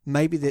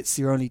 maybe that's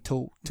their only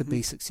tool to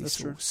be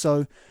successful.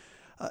 So,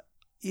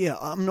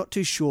 I'm not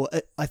too sure.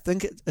 I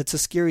think it's a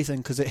scary thing,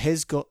 because it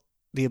has got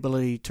the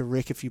ability to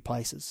wreck a few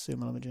places,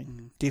 thermal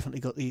imaging.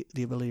 Definitely got the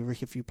ability to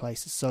wreck a few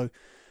places. So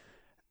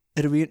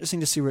it'll be interesting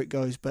to see where it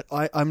goes, but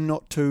I'm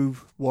not too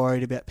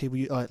worried about people.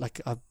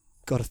 I've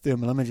got a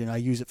thermal imager and I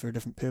use it for a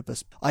different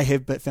purpose. I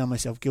have found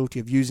myself guilty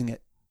of using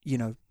it,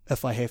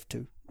 if I have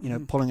to,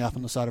 pulling up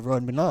on the side of the road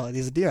and being, oh,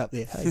 there's a deer up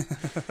there. Hey.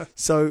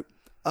 So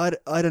I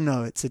don't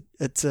know. It's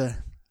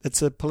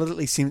a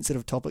politically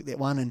sensitive topic, that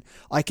one, and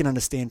I can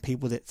understand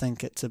people that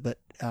think it's a bit,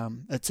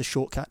 it's a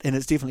shortcut, and it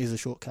definitely is a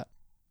shortcut.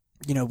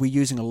 We're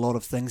using a lot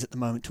of things at the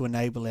moment to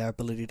enable our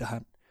ability to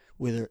hunt,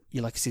 whether,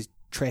 like I said,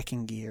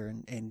 tracking gear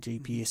and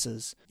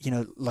GPSs,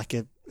 like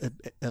a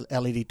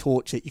LED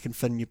torch that you can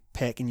fit in your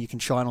pack and you can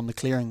shine on the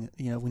clearing,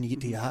 when you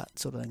get to your hut,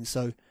 sort of thing.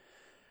 So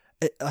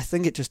I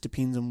think it just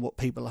depends on what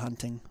people are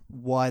hunting,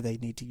 why they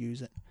need to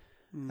use it.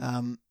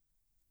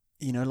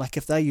 Like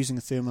if they're using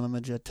a thermal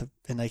imager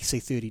and they see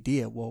 30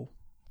 deer, well,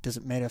 does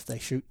it matter if they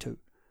shoot 2?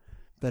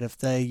 But if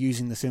they're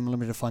using the thermal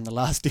imager to find the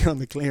last deer on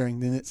the clearing,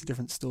 then it's a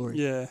different story.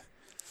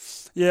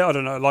 Yeah, I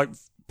don't know, like,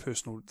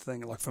 personal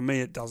thing, like, for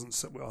me it doesn't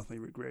sit well with me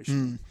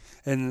recreationally.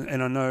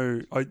 And I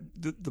know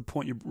the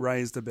point you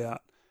raised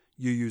about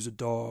you use a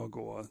dog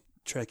or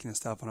tracking and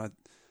stuff, and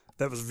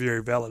that was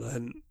very valid. I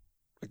hadn't,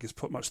 I guess,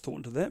 put much thought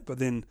into that, but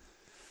then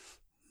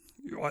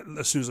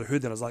as soon as I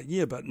heard that, I was like,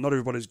 yeah, but not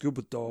everybody's good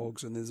with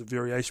dogs, and there's a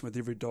variation with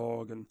every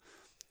dog. And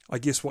I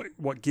guess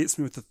what gets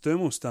me with the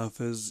thermal stuff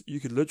is you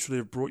could literally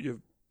have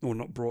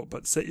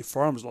set your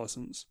firearms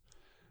license,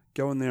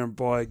 go in there and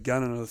buy a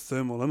gun and a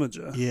thermal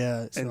imager,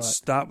 and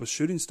start with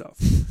shooting stuff.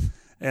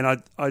 And I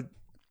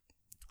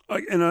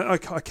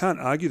can't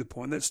argue the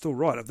point. That's still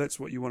right. If that's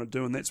what you want to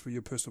do and that's where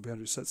your personal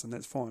boundary sits, then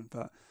that's fine.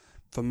 But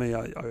for me,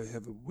 I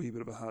have a wee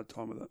bit of a hard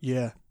time with it.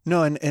 Yeah.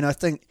 No, and I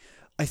think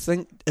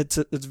it's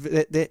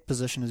that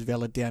position is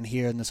valid down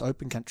here in this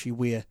open country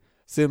where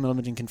thermal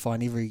imaging can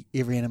find every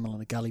animal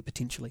in a gully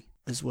potentially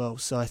as well.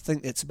 So I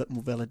think that's a bit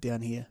more valid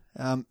down here.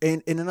 And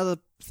another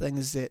thing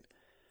is that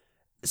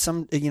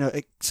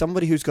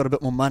somebody who's got a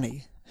bit more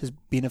money, has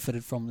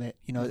benefited from that.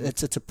 You know,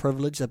 it's a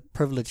privilege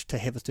to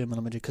have a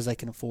thermal imager because they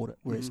can afford it.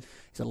 Whereas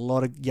there's a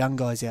lot of young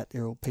guys out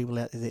there or people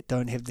out there that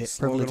don't have that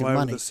privilege of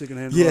money.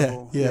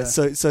 Yeah.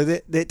 So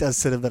that does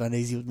sit a bit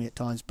uneasy with me at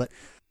times. But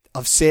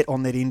I've sat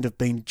on that end of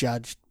being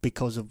judged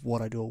because of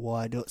what I do or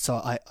why I do it. So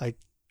I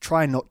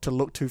try not to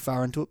look too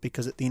far into it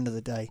because at the end of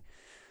the day,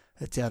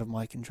 it's out of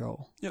my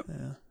control. Yep.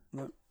 Yeah.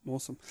 No,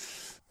 awesome.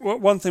 Well,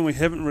 one thing we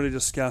haven't really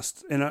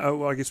discussed, and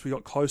I guess we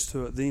got close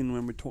to it then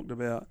when we talked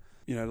about,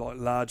 you know, like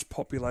large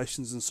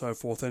populations and so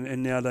forth.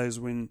 And nowadays,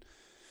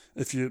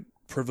 if you're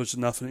privileged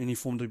enough in any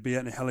form to be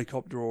out in a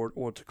helicopter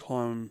or to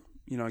climb,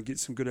 you know, get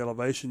some good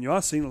elevation, you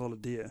are seeing a lot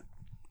of deer.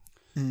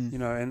 You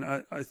know, and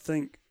I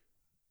think,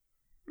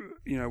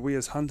 you know, we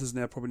as hunters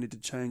now probably need to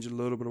change a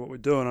little bit of what we're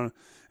doing.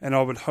 And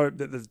I would hope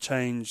that the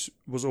change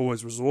was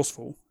always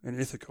resourceful and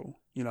ethical.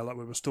 You know, like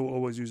we were still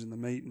always using the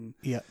meat and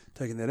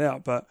taking that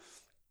out. But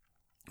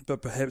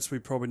perhaps we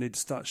probably need to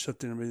start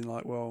shifting and being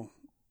like, well,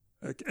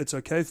 it's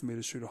okay for me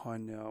to shoot a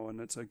hind now,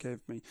 and it's okay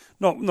for me.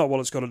 Not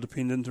while it's got a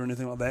dependent or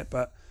anything like that,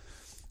 but,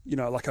 you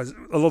know, like a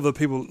lot of the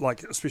people,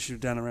 like especially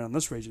down around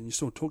this region, you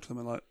still talk to them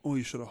and like, oh,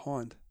 you shot a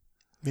hind.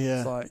 Yeah.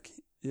 It's like,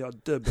 yeah, I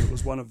did, but it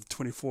was one of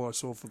 24 I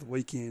saw for the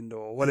weekend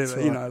or whatever.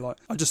 Right. You know, like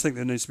I just think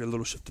there needs to be a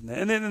little shift in that.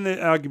 And then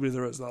arguably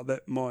there is like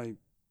that.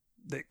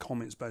 That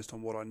comment's based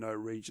on what I know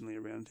regionally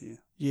around here.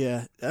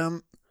 Yeah.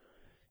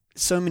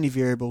 So many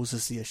variables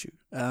is the issue.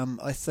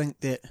 I think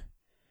that,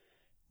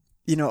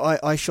 you know,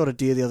 I shot a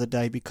deer the other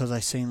day because I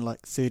seen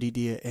like 30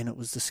 deer and it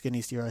was the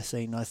skinniest deer I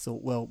seen. I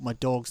thought, well, my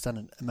dog's done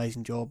an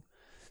amazing job.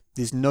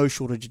 There's no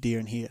shortage of deer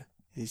in here.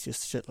 There's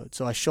just a shitload.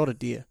 So I shot a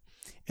deer.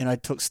 And I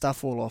took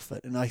stuff all off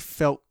it, and I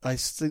felt,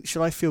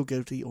 should I feel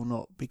guilty or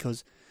not?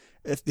 Because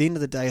at the end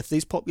of the day, if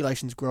these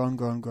populations grow and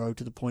grow and grow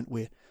to the point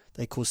where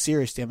they cause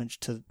serious damage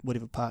to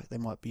whatever park they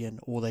might be in,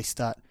 or they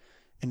start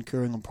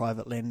incurring on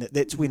private land,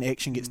 that's when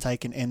action gets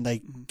taken and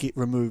they get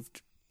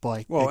removed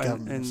by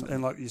government.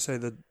 And like you say,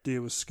 the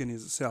deer was skinny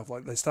as itself.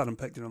 Like they start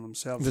impacting on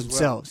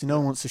themselves. No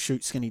one wants to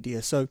shoot skinny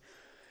deer. So,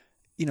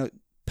 you know,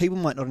 people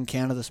might not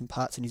encounter this in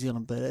parts of New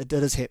Zealand, but it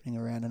is happening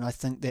around, and I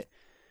think that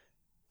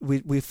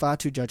we're far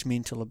too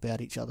judgmental about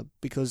each other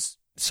because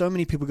so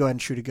many people go out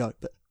and shoot a goat,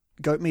 but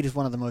goat meat is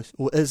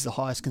is the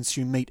highest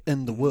consumed meat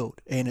in the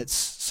world, and it's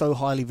so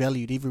highly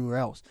valued everywhere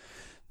else.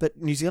 But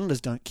New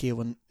Zealanders don't care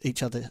when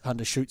each other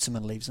hunter shoots them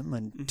and leaves them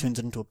and turns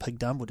it into a pig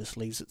dump or just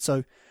leaves it.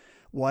 So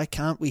why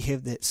can't we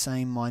have that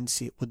same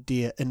mindset with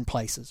deer in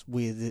places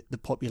where the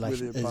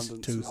population is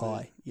too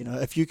high? You know,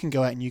 if you can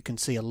go out and you can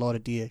see a lot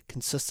of deer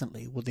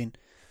consistently, well then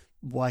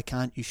why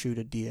can't you shoot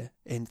a deer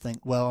and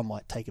think, well, I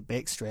might take a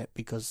backstrap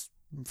because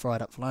fry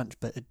it up for lunch,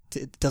 but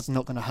it does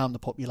not going to harm the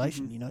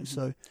population, you know.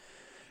 So,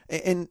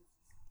 and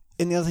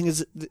the other thing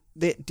is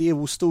that deer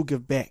will still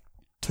give back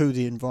to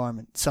the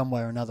environment some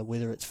way or another,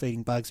 whether it's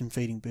feeding bugs and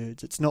feeding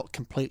birds. It's not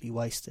completely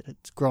wasted.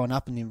 It's growing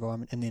up in the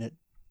environment and then it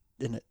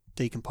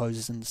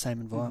decomposes in the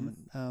same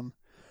environment.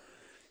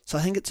 So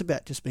I think it's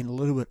about just being a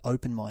little bit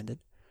open-minded,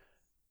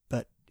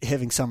 but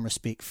having some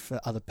respect for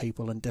other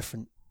people in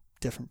different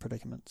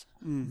predicaments.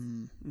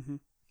 And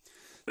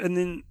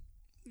then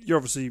you're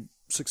obviously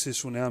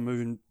successful now,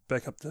 moving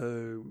back up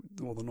to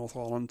the North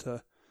Island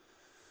to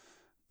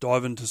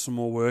dive into some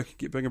more work,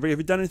 get bigger. Have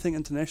you done anything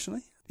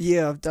internationally?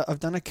 Yeah, I've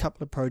done a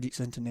couple of projects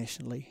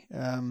internationally,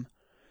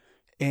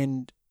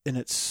 and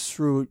it's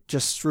through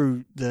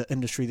the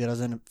industry that I was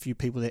in. A few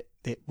people that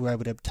were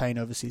able to obtain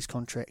overseas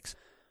contracts.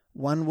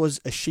 One was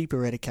a sheep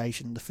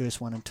eradication, the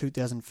first one in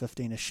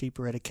 2015, a sheep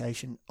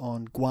eradication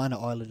on Guana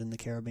Island in the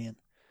Caribbean.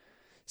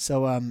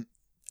 So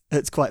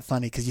it's quite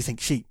funny because you think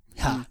sheep,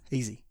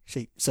 easy.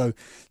 Sheep. So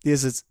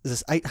there's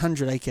this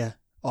 800-acre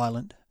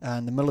island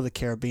in the middle of the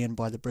Caribbean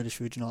by the British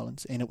Virgin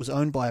Islands, and it was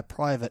owned by a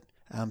private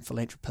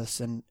philanthropist,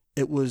 and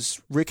it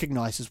was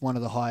recognised as one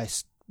of the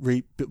highest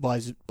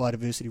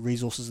biodiversity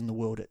resources in the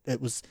world.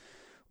 It was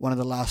one of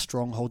the last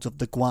strongholds of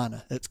the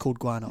guana. It's called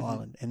Guana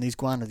Island, and these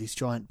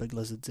giant big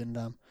lizards,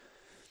 and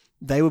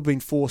they were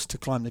being forced to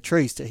climb the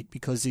trees to eat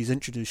because these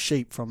introduced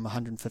sheep from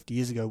 150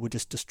 years ago were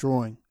just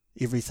destroying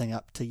everything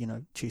up to, you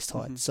know, chest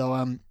height.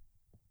 So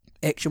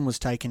action was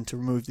taken to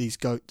remove these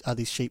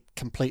sheep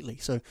completely.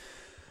 So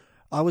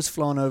I was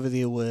flown over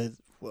there with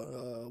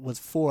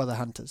 4 other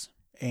hunters,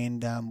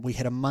 and we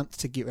had a month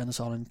to get around this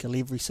island, kill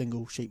every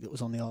single sheep that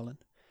was on the island.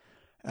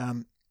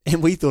 And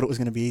we thought it was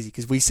going to be easy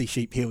because we see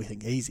sheep here, we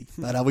think easy.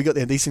 But we got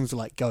there, these things were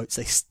like goats.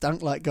 They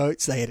stunk like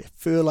goats, they had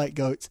fur like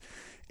goats,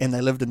 and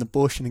they lived in the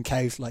bush and in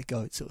caves like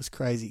goats. It was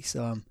crazy.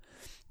 So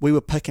we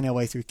were picking our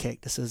way through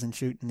cactuses and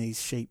shooting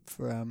these sheep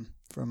for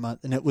a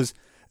month, and it was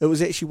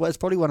it's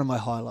probably one of my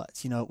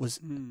highlights. You know, it was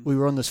we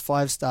were on this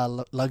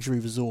 5-star luxury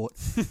resort,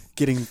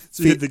 getting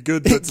so fed, the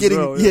good bits as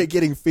well,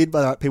 getting fed by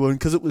the right people, and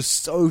because it was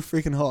so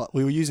freaking hot,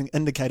 we were using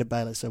indicator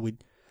bailers. So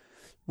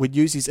we'd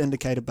use these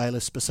indicator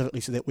bailers specifically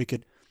so that we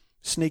could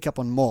sneak up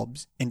on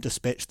mobs and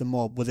dispatch the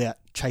mob without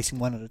chasing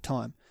one at a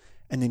time.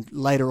 And then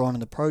later on in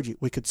the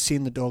project, we could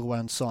send the dog away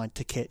on side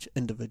to catch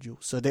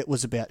individuals. So that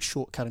was about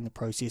shortcutting the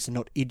process and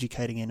not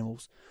educating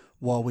animals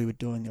while we were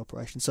doing the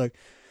operation. So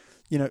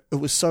it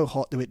was so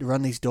hot that we had to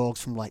run these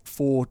dogs from like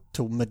 4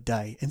 till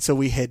midday. And so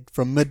we had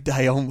from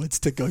midday onwards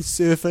to go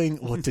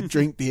surfing or to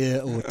drink beer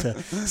or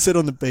to sit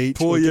on the beach.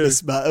 Poor you.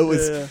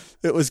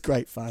 It was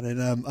great fun.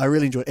 And I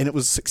really enjoyed it. And it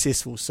was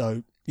successful.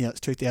 So,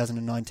 it's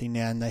 2019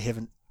 now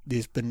and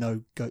there's been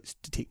no goats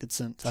detected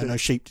since. No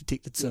sheep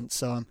detected since.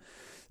 So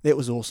that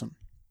was awesome.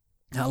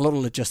 Now, a lot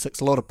of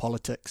logistics, a lot of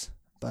politics,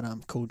 but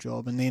cool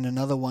job. And then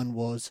another one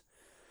was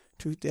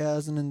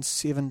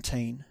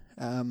 2017.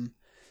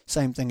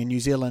 Same thing in New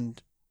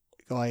Zealand.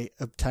 Guy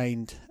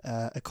obtained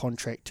a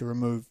contract to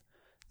remove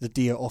the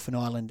deer off an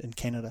island in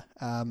Canada,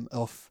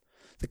 off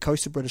the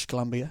coast of British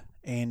Columbia,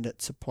 and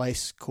it's a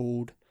place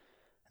called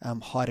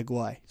Haida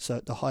Gwaii.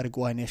 So the Haida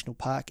Gwaii National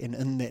Park, and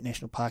in that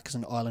national park is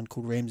an island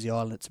called Ramsay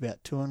Island. It's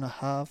about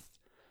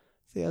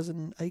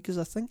 2,500 acres,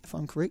 I think, if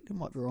I'm correct. I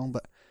might be wrong,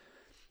 but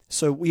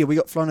so we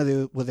got flown over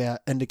there with our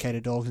indicator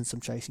dogs and some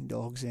chasing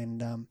dogs,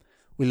 and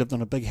we lived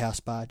on a big house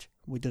barge.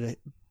 We did a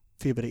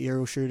fair bit of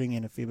aerial shooting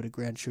and a fair bit of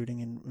ground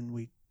shooting, and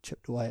we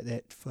chipped away at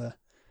that for,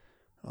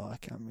 I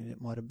can't remember,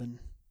 it might have been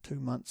 2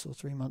 months or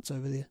 3 months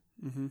over there.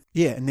 Mm-hmm.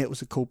 Yeah, and that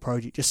was a cool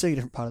project, just seeing a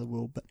different part of the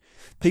world. But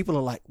people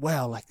are like,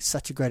 wow, like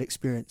such a great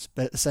experience.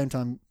 But at the same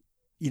time,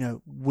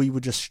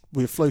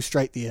 we flew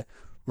straight there.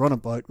 We're on a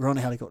boat, we're on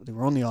a helicopter,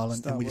 we're on the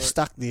island, and we just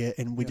stuck there,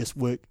 and we just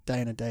worked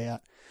day in and day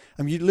out.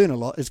 I mean, you learn a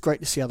lot. It's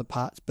great to see other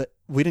parts, but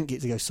we didn't get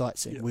to go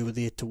sightseeing. Yeah. We were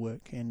there to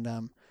work, and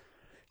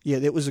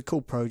that was a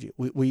cool project.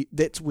 We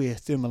that's where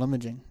thermal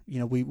imaging.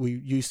 We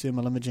use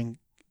thermal imaging.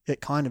 It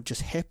kind of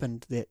just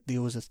happened that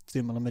there was a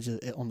thermal imager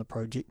on the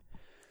project,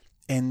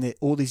 and that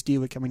all these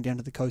deer were coming down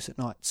to the coast at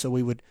night. So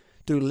we would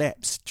do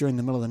laps during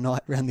the middle of the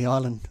night around the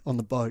island on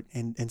the boat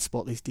and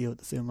spot these deer with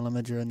the thermal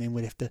imager, and then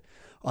we'd have to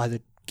either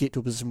get to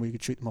a position where you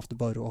could shoot them off the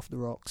boat or off the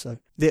rock. So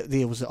that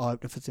there was the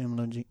eye-opener for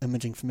thermal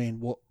imaging for me,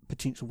 and what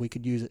potential we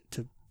could use it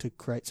to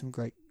create some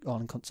great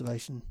island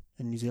conservation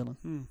in New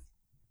Zealand.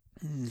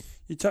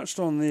 You touched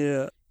on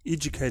their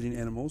educating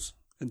animals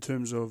in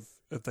terms of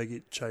if they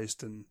get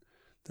chased and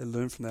they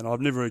learn from that.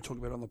 I've never really talked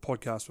about it on the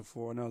podcast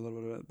before. I know a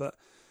little bit about it, but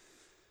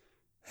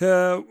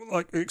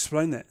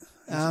explain that.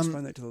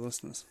 Explain that to the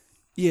listeners.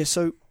 Yeah,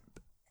 so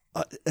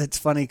it's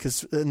funny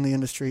because in the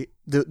industry,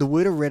 the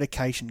word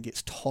eradication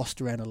gets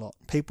tossed around a lot.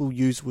 People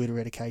use the word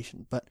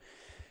eradication, but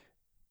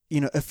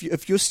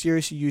if you're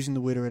seriously using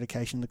the word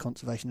eradication in the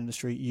conservation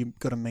industry, you've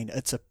got to mean it.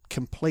 It's a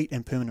complete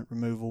and permanent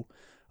removal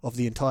of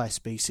the entire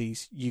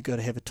species. You've got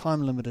to have a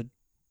time-limited,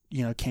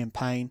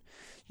 campaign.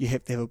 You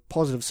have to have a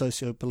positive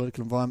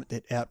socio-political environment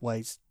that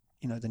outweighs,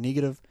 the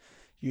negative.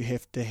 You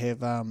have to have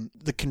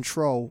the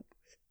control.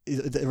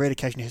 The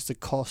eradication has to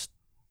cost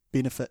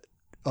benefit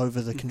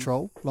over the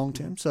control long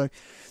term. So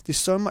there's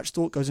so much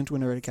thought goes into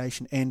an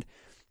eradication, and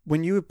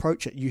when you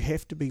approach it, you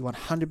have to be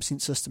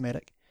 100%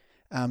 systematic.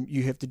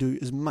 You have to do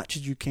as much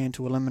as you can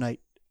to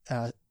eliminate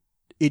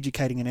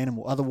educating an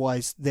animal.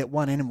 Otherwise, that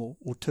one animal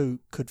or two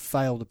could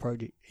fail the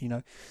project.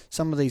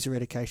 Some of these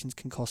eradications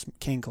can cost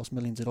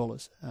millions of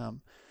dollars.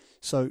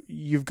 So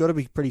you've got to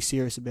be pretty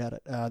serious about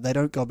it. They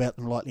don't go about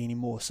them lightly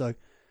anymore. So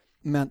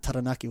Mount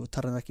Taranaki or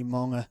Taranaki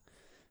Maunga,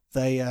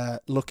 they are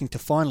looking to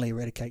finally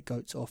eradicate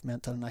goats off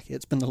Mount Taranaki.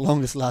 It's been the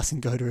longest lasting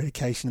goat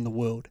eradication in the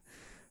world,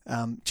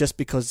 just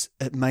because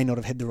it may not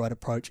have had the right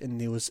approach and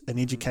there was an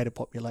educated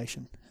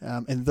population.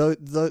 And though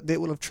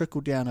that will have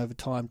trickled down over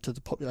time to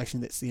the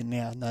population that's there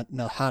now, and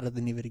they're harder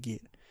than ever to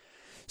get.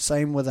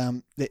 Same with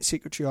that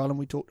Secretary Island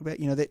we talked about.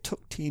 That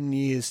took 10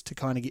 years to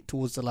kind of get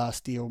towards the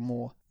last deer or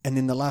more. And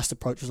then the last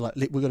approach was like,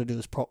 we've got to do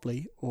this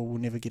properly or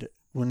we'll never get it.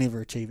 We'll never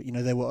achieve it.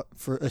 They were,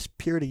 for a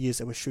period of years,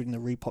 they were shooting the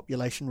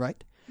repopulation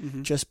rate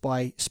just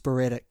by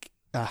sporadic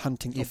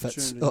hunting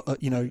efforts,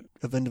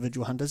 of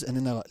individual hunters. And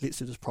then they're like, let's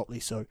do this properly.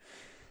 So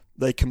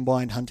they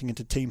combined hunting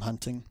into team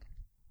hunting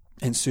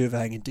and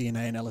surveying and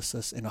DNA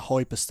analysis and a whole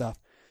heap of stuff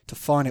to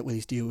find out where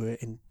these deer were.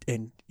 And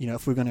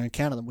if we were going to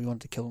encounter them, we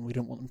wanted to kill them. We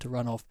didn't want them to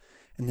run off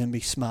and then be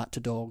smart to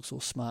dogs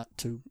or smart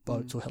to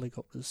boats or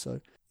helicopters. So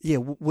yeah,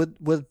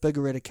 with big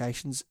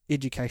eradications,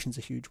 education's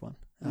a huge one.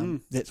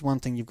 That's one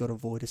thing you've got to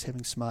avoid is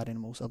having smart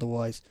animals.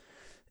 Otherwise,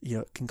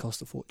 it can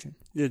cost a fortune.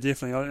 Yeah,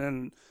 definitely.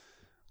 And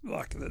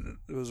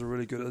it was a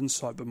really good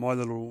insight. But my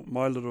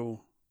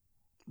little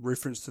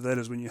reference to that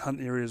is when you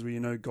hunt areas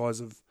where guys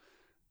have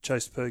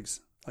chased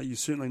pigs. You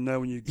certainly know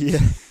when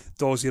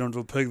dogs get onto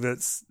a pig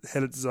that's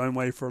had its own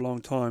way for a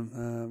long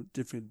time.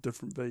 Definitely a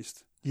different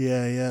beast.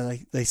 Yeah.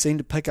 They seem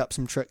to pick up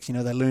some tricks.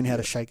 They learn how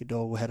to shake a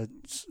dog or how to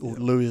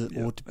lose it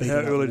or to beat it. How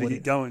early to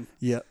get going.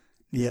 Yeah.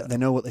 They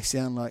know what they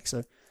sound like.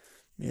 So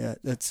yeah,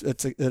 it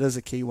is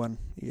a key one.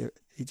 Yeah,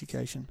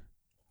 education.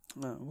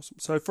 Oh, awesome.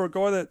 So for a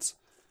guy that's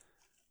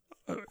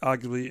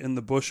arguably in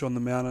the bush, on the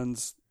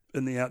mountains,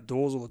 in the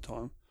outdoors all the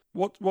time,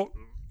 what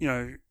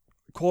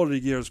quality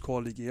gear is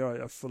quality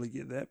gear. I fully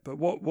get that. But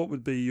what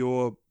would be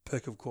your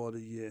pick of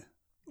quality gear?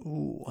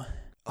 Ooh,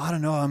 I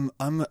don't know.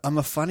 I'm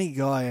a funny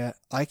guy.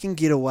 I can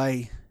get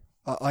away.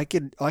 I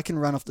can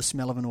run off the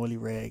smell of an oily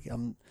rag.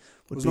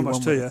 There's not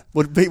much to you.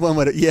 Would be one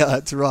way to, yeah,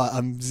 that's right.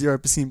 I'm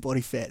 0%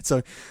 body fat.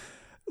 So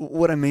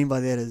what I mean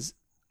by that is,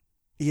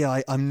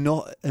 I'm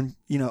not, and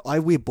I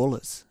wear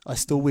bullers. I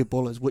still wear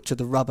bullers, which are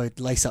the rubber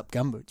lace-up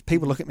gumboots.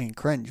 People look at me and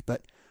cringe,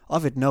 but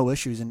I've had no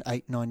issues in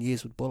 8-9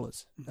 years with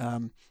bullers.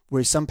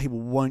 Whereas some people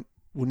will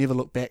never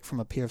look back from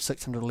a pair of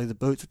 $600 leather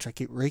boots, which I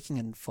keep reeking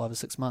in 5 or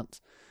 6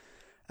 months.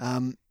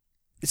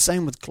 It's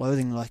same with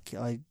clothing. Like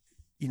I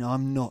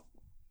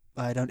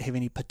don't have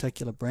any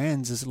particular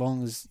brands as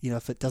long as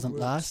if it doesn't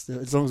last,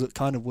 as long as it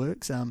kind of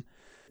works.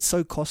 It's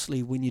so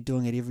costly when you're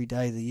doing it every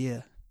day of the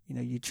year.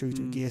 You choose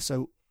to gear.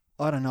 So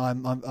I don't know.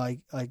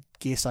 I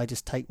guess I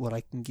just take what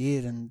I can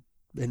get and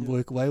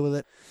work away with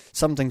it.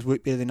 Some things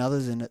work better than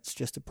others, and it's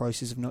just a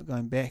process of not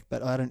going back.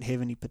 But I don't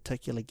have any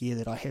particular gear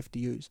that I have to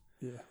use.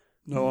 Yeah.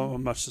 No,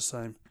 I'm much the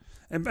same.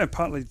 And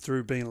partly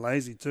through being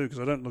lazy too, because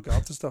I don't look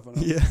after stuff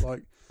enough. Yeah.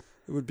 Like,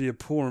 it would be a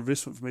poor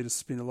investment for me to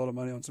spend a lot of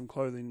money on some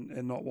clothing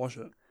and not wash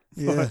it.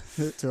 Yeah,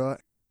 that's right.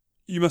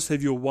 You must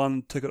have your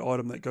one ticket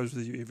item that goes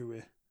with you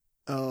everywhere.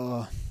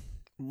 Oh,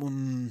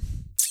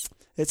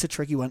 that's a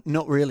tricky one.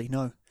 Not really,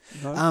 no.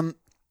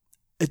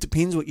 It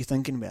depends what you're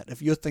thinking about.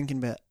 If you're thinking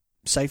about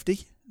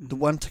safety, the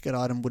one ticket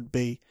item would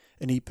be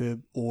an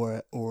EPIRB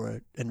or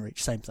an InReach,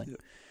 same thing.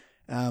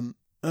 Yep.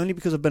 Only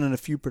because I've been in a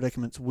few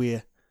predicaments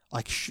where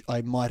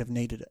I might have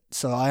needed it.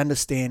 So I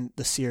understand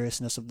the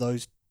seriousness of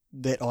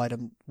that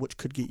item, which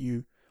could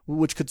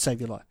save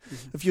your life.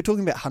 Mm-hmm. If you're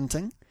talking about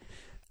hunting,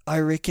 I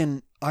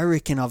reckon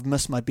I've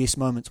missed my best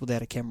moments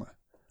without a camera.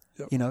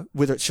 Yep.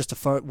 Whether it's just a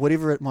phone,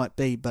 whatever it might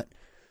be, but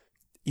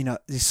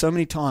there's so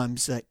many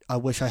times that I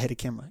wish I had a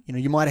camera.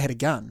 You might have had a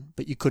gun,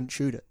 but you couldn't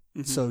shoot it,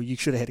 so you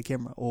should have had a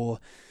camera. Or,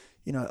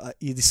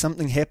 there's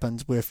something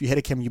happens where if you had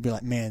a camera, you'd be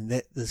like, man,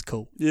 that is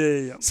cool.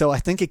 Yeah. So I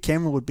think a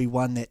camera would be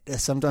one that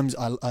sometimes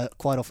I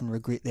quite often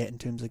regret that in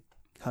terms of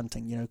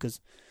hunting,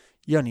 because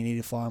you only need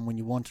a firearm when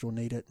you want it or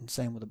need it, and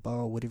same with a bow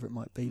or whatever it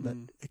might be. But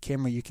a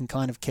camera, you can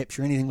kind of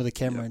capture anything with a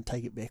camera and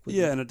take it back with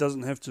you. Yeah, and it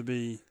doesn't have to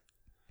be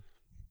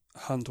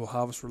hunt or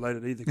harvest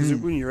related either, because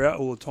when you're out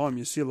all the time,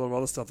 you see a lot of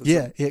other stuff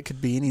that's it could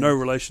be anything. No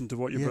relation to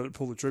what you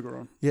pull the trigger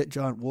on. Yeah,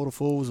 giant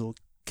waterfalls or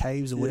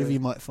caves or whatever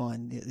you might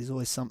find. Yeah, there's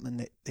always something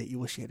that you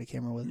wish you had a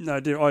camera with. No,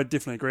 I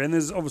definitely agree. And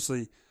there's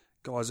obviously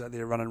guys out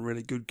there running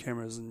really good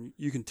cameras, and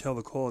you can tell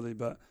the quality.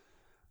 But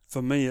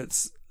for me,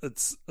 it's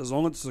as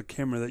long as it's a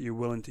camera that you're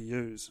willing to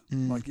use.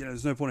 Like,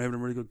 there's no point in having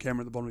a really good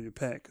camera at the bottom of your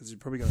pack because you're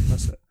probably going to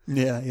miss it.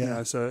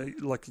 Yeah. So,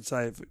 like you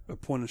say, if a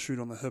point and shoot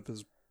on the hip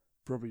is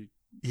probably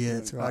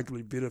that's right.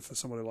 arguably better for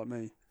somebody like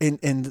me.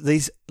 And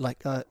these,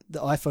 the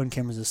iPhone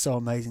cameras are so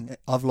amazing.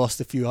 I've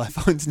lost a few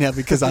iPhones now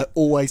because I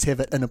always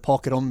have it in a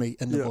pocket on me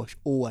in the bush,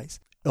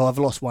 always. Oh, I've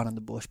lost one in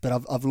the bush, but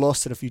I've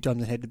lost it a few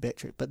times and had the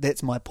battery. But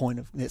that's my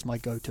that's my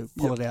go-to.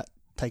 Pull it out,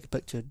 take a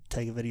picture,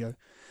 take a video.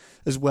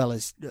 As well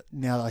as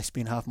now I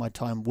spend half my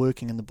time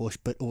working in the bush,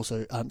 but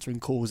also answering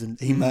calls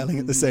and emailing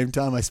at the same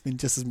time. I spend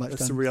just as much time.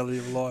 That's the reality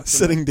of life.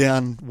 Sitting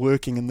down,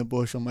 working in the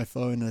bush on my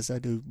phone as I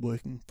do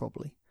working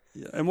properly.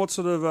 Yeah. And what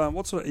sort of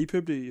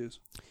EPIRB do you use?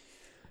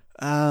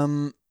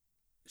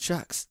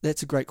 Shucks,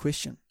 that's a great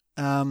question.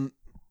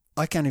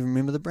 I can't even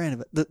remember the brand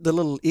of it. The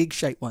little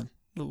egg-shaped one.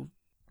 Little.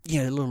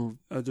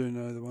 I do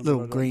know the one.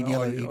 Little green,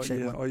 yellow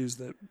egg-shaped one. I use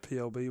that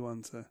PLB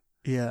one, so.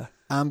 Yeah.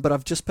 But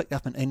I've just picked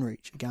up an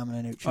InReach, a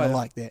Garmin InReach. I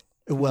like that.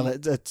 Well,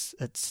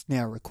 it's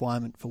now a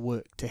requirement for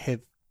work to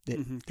have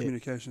that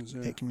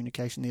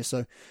communication there.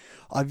 So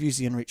I've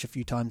used the InReach a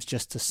few times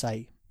just to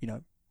say,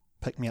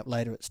 pick me up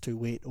later, it's too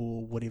wet,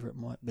 or whatever it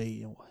might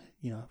be, or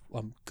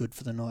I'm good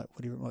for the night,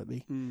 whatever it might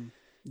be.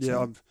 Yeah,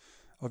 so,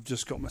 I've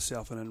just got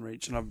myself an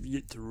InReach, and I've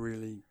yet to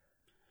really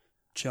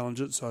challenge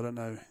it, so I don't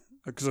know,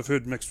 because I've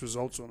heard mixed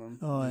results on them.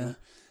 Oh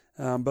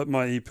yeah. But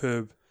my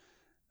EPIRB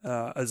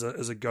as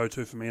a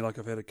go-to for me. Like,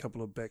 I've had a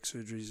couple of back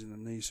surgeries and a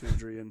knee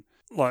surgery, and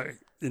the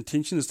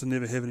intention is to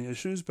never have any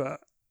issues, but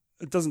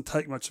it doesn't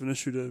take much of an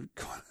issue to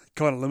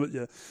kind of limit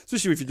you,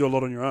 especially if you do a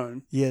lot on your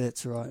own. Yeah,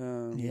 that's right.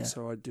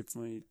 So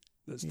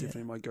that's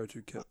definitely my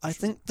go-to kit. I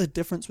think the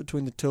difference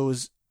between the two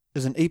is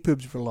an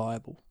EPIRB's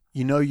reliable.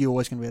 You're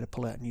always going to be able to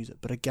pull out and use it,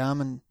 but a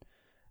Garmin,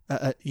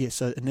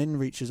 so an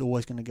InReach is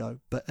always going to go,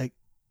 but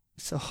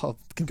so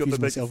I've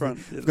confused myself.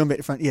 I've gone back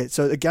to front. Yeah,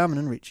 so a Garmin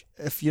InReach,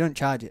 if you don't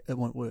charge it, it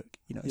won't work.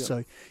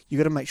 So you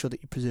got to make sure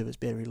that you preserve its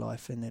battery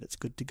life and that it's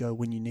good to go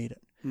when you need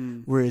it.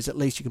 Whereas at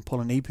least you can pull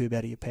an EPIRB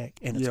out of your pack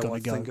and it's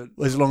going to go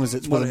as long as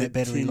it's within that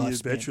battery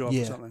life. Or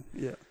something.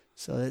 Yeah.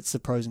 So that's the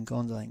pros and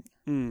cons, I think.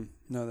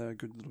 No, they're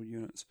good little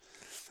units.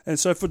 And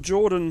so for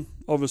Jordan,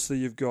 obviously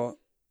you've got,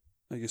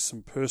 I guess,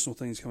 some personal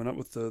things coming up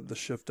with the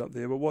shift up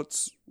there. But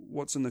what's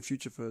in the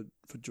future for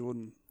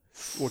Jordan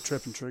or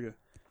Trap and Trigger?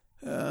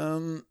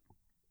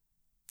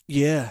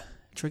 Yeah,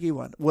 tricky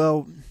one.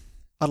 Well,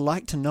 I'd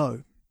like to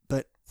know,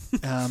 but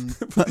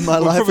my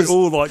life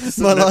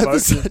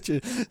is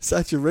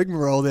such a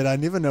rigmarole that I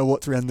never know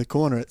what's around the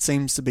corner. It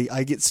seems to be,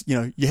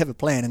 you have a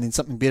plan and then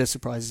something better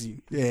surprises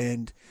you.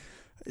 And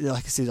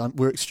like I said,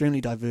 we're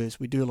extremely diverse.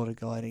 We do a lot of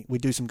guiding. We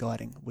do some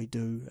guiding. We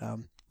do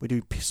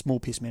small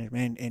pest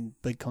management and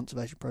big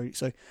conservation projects.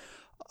 So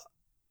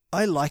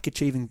I like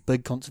achieving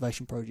big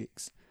conservation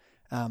projects,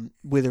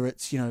 whether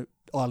it's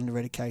island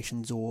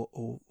eradications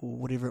or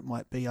whatever it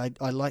might be. I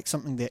like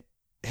something that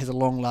has a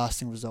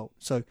long-lasting result.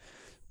 So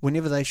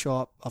whenever they show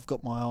up, I've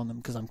got my eye on them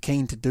because I'm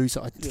keen to do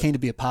so. I'm keen to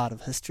be a part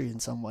of history in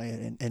some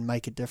way and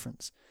make a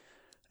difference.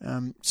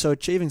 So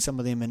achieving some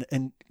of them,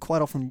 and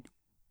quite often,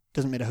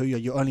 doesn't matter who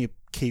you're only a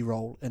key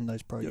role in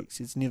those projects.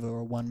 It's never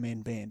a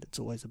one-man band. It's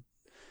always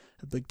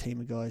a big team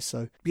of guys.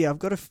 So yeah,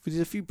 there's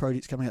a few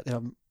projects coming out that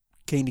I'm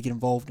keen to get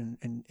involved in,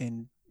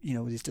 and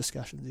there's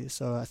discussions there.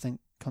 So I think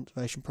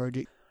conservation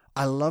project.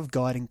 I love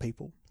guiding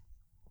people,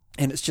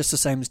 and it's just the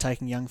same as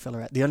taking a young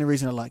fella out. The only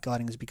reason I like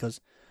guiding is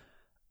because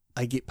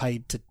I get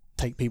paid to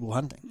take people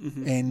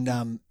hunting,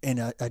 and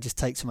I just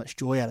take so much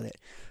joy out of that.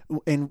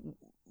 And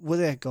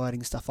with our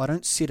guiding stuff, I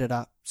don't set it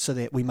up so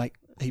that we make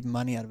even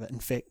money out of it. In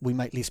fact, we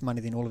make less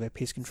money than all of our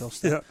pest control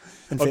stuff.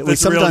 In fact,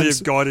 that's the reality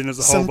of guiding as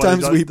a whole.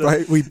 Sometimes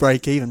we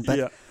break even,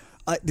 but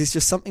there's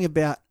just something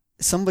about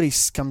somebody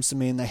comes to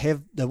me and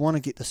they want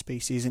to get the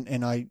species,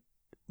 and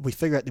we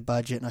figure out the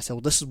budget, and I say,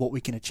 well, this is what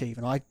we can achieve,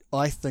 and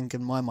I think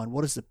in my mind,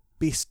 what is the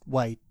best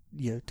way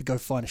to go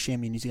find a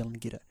chamois in New Zealand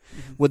and get it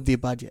with their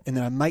budget, and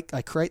then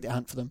I create the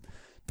hunt for them,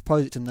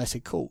 propose it to them, they say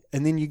cool,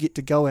 and then you get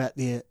to go out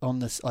there on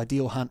this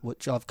ideal hunt,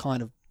 which I've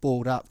kind of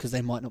balled up because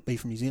they might not be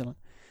from New Zealand,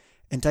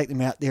 and take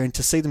them out there, and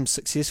to see them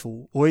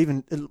successful, or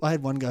even I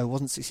had one guy who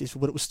wasn't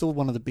successful, but it was still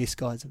one of the best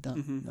guys I've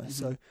done.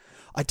 So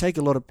I take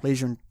a lot of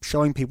pleasure in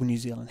showing people New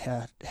Zealand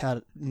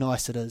how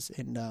nice it is,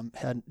 and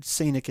how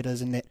scenic it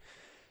is, and that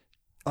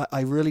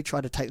I really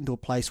try to take them to a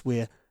place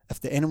where if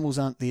the animals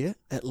aren't there,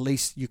 at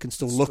least you can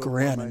still look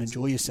around and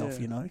enjoy yourself,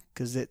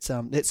 because that's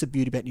the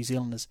beauty about New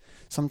Zealand is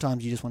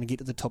sometimes you just want to get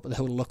to the top of the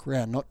hill to look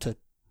around, not to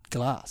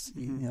glass.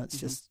 It's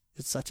just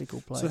it's such a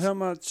cool place. So how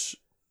much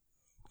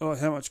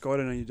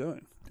guiding are you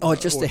doing?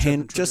 Just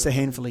a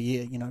handful a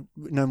year,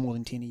 no more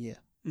than 10 a year.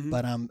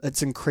 But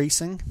it's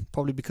increasing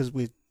probably because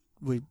we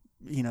I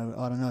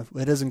don't know,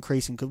 it is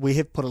increasing because we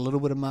have put a little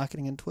bit of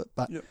marketing into it,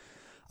 but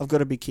I've got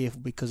to be careful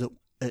because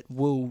it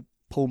will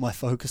pull my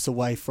focus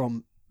away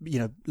from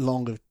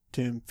longer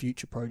term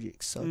future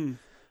projects. So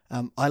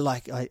I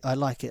like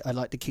it. I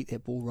like to keep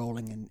that ball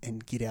rolling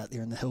and get out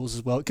there in the hills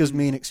as well. It gives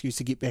me an excuse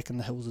to get back in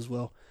the hills as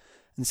well,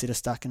 instead of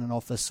stuck in an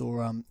office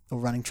or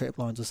running trap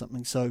lines or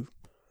something. So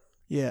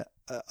yeah,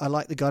 I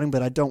like the guiding,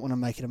 but I don't want to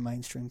make it a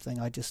mainstream thing.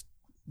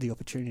 The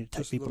opportunity to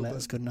take people out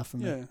is good enough for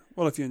me. Yeah.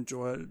 Well, if you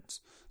enjoy it,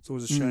 it's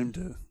always a shame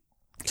to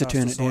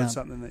turn it down.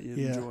 Something that you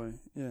enjoy.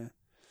 Yeah.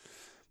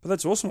 But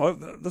that's awesome.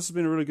 This has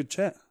been a really good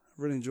chat.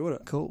 Really enjoyed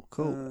it. Cool.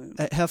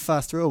 How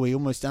far through are we?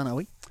 Almost done, are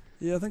we?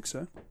 Yeah, I think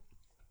so.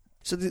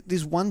 So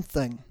there's one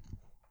thing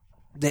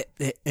that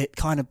it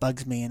kind of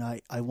bugs me, and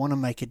I want to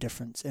make a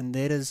difference, and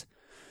that is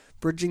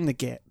bridging the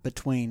gap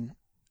between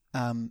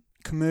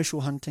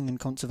commercial hunting and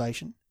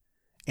conservation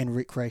and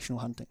recreational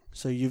hunting.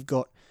 So you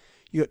got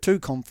two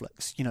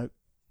conflicts.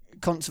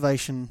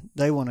 Conservation,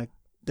 they want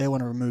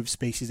to remove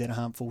species that are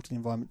harmful to the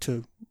environment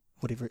to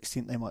whatever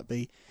extent they might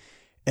be.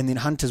 And then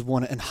hunters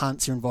want to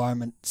enhance their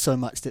environment so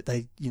much that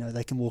they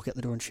can walk out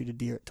the door and shoot a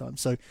deer at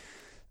times. So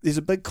there's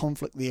a big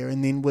conflict there.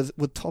 And then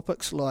with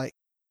topics like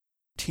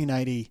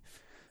 1080,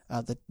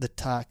 the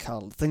tar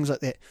cull, things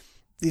like that,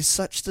 there's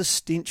such the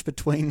stench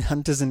between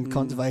hunters and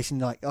conservation.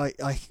 Like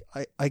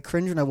I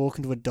cringe when I walk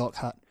into a dock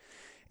hut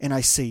and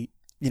I see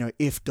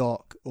F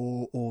dock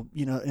or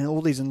and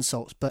all these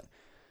insults. But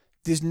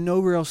there's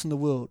nowhere else in the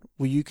world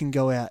where you can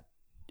go out,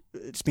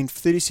 spend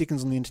 30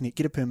 seconds on the internet,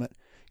 get a permit,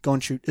 go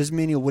and shoot as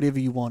many or whatever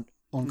you want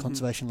on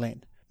conservation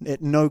land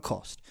at no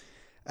cost,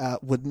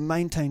 with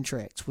maintained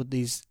tracks, with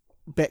these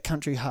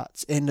backcountry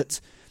huts, and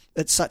it's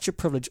such a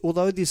privilege.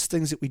 Although there's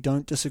things that we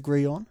don't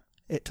disagree on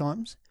at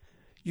times,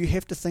 you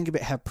have to think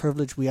about how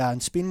privileged we are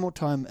and spend more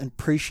time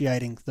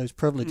appreciating those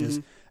privileges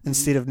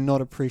instead of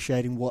not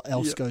appreciating what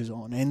else goes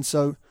on. And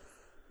so,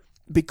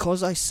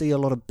 because I see a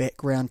lot of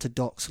background to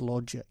Doc's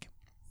logic,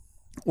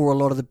 or a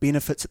lot of the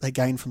benefits that they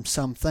gain from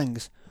some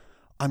things,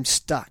 I'm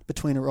stuck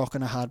between a rock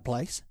and a hard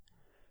place,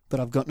 but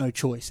I've got no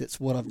choice. It's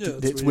what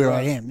that's where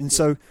I am. And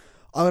so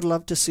I would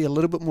love to see a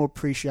little bit more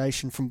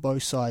appreciation from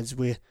both sides,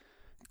 where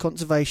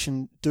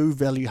conservation do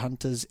value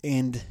hunters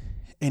and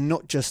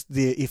not just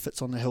their efforts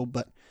on the hill,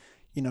 but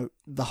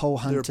the whole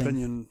hunting, their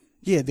opinion.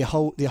 Yeah,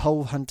 their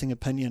whole hunting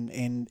opinion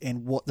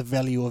and what the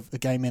value of a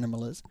game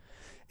animal is.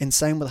 And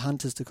same with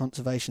hunters to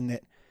conservation,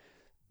 that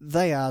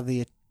they are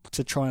there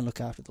to try and look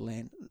after the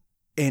land.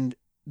 And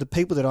the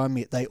people that I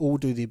met, they all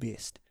do their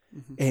best.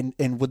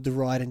 And with the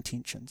right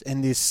intentions,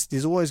 and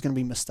there's always going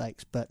to be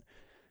mistakes, but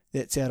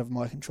that's out of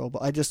my control.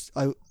 But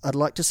I'd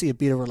like to see a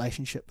better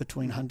relationship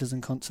between hunters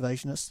and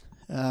conservationists.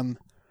 I'm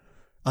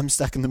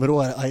stuck in the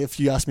middle. If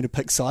you ask me to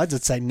pick sides,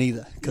 I'd say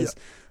neither, because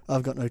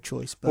I've got no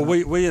choice. But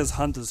well, we as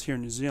hunters here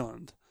in New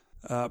Zealand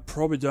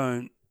probably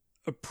don't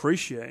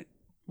appreciate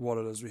what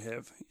it is we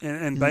have,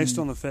 and based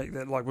on the fact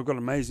that we've got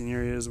amazing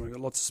areas and we've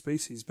got lots of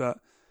species, but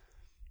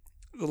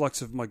the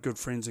likes of my good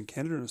friends in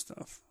Canada and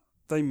stuff,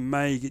 they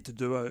may get to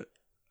do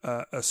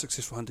a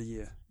successful hunt a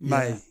year.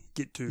 May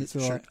get to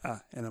shoot an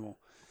animal.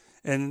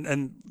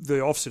 And the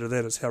offset of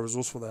that is how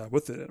resourceful they are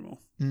with that animal.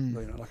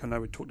 I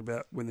know we talked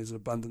about when there's an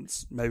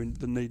abundance, maybe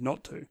the need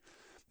not to.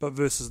 But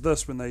versus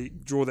this, when they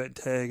draw that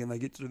tag and they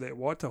get to do that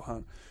whitetail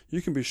hunt,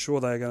 you can be sure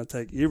they are going to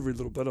take every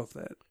little bit of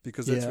that,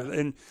 because that's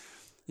and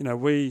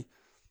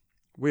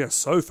we are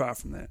so far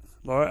from that.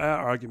 Like,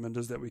 our argument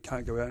is that we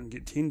can't go out and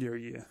get 10 deer a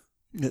year.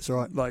 That's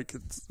right. Like,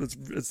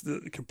 it's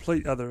the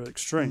complete other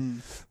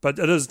extreme. But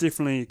it is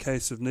definitely a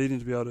case of needing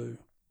to be able to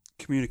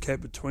communicate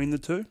between the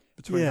two,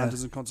 between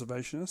hunters and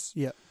conservationists.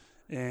 Yeah.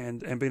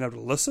 And being able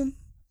to listen,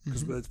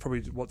 because that's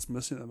probably what's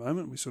missing at the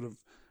moment. We're sort of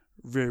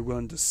very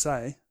willing to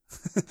say,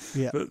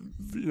 but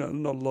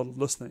not a lot of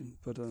listening.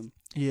 But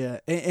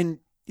and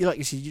like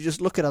you said, you just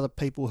look at other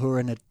people who are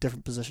in a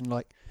different position.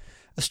 Like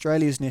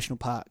Australia's national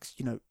parks,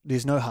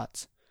 there's no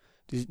huts,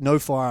 there's no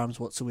firearms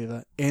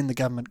whatsoever, and the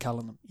government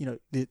culling them.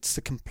 It's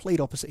the complete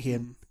opposite here.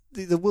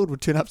 The world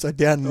would turn upside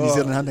down in New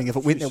Zealand hunting if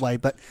it went that way.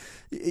 But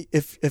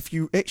if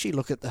you actually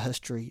look at the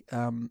history,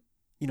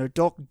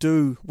 DOC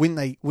do when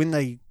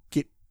they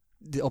get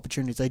the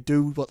opportunities, they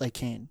do what they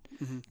can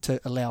to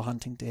allow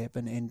hunting to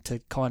happen and to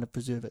kind of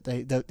preserve it.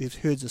 There's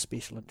herds of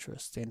special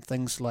interest and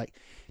things like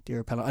deer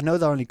repellent. I know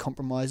they're only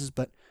compromises,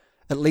 but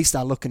at least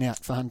they're looking out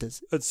for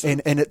hunters.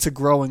 And it's a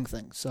growing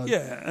thing. So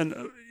and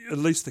at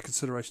least the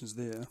consideration's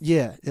there.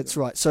 Yeah, that's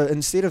right. So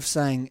instead of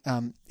saying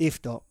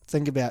FDOC,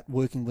 think about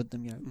working with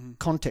them.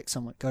 Contact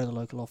someone, go to the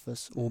local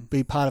office, or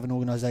be part of an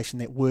organisation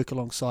that work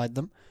alongside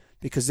them,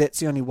 because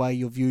that's the only way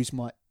your views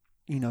might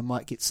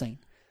get seen.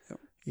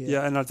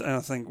 Yeah, and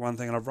I think one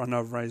thing, and I know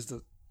I've raised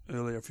it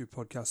earlier a few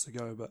podcasts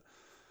ago, but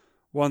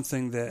one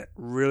thing that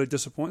really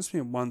disappoints me,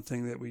 and one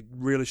thing that we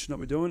really should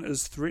not be doing,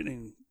 is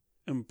threatening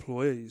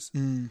employees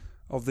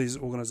of these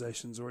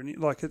organisations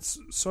it's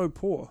so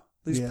poor.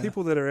 These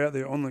people that are out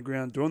there on the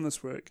ground doing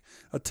this work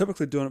are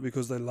typically doing it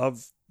because they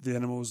love the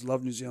animals,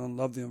 love New Zealand,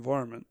 love the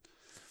environment.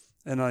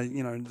 And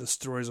the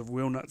stories of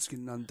wheel nuts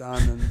getting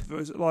undone and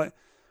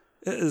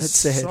it is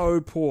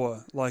so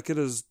poor. Like, it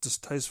is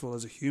distasteful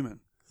as a human.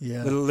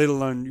 Yeah. Let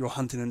alone your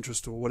hunting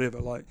interest or whatever.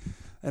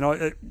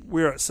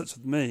 Where it sits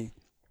with me,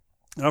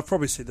 and I've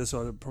probably said this,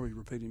 so I'm probably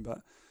repeating,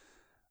 but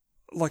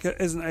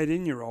as an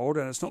 18-year-old,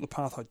 and it's not the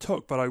path I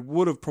took, but I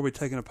would have probably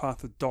taken a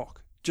path with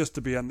Doc, just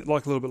to be a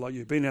little bit like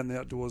you, being out in the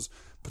outdoors,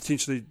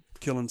 potentially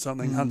killing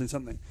something, hunting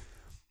something.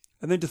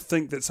 And then to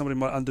think that somebody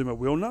might undo my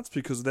wheel nuts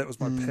because that was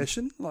my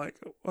passion. Like,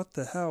 what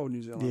the hell,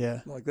 New Zealand? Yeah.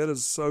 That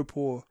is so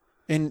poor.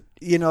 And,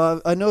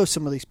 I know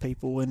some of these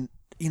people, and,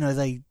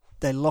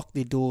 they lock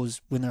their doors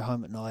when they're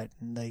home at night,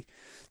 and they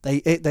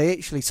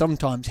actually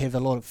sometimes have a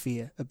lot of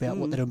fear about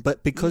what they're doing,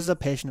 but because they're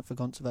passionate for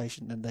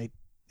conservation, and they,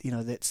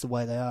 that's the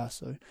way they are.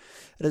 So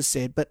it is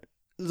sad, but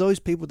those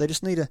people, they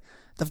just need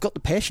they've got the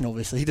passion,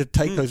 obviously, to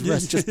take those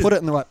risks. Just put it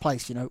in the right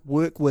place.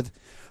 Work with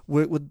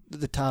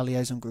the TAR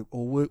liaison group,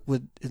 or work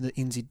with the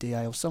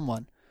NZDA or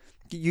someone.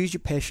 Use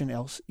your passion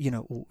or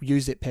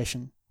use that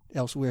passion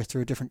elsewhere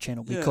through a different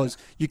channel, because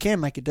you can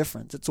make a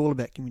difference. It's all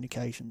about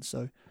communication.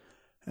 So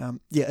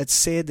it's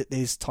sad that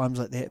there's times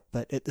like that,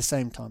 but at the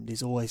same time,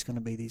 there's always going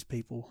to be these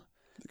people,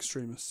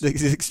 extremists. Like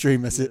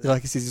I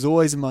said, there's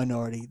always a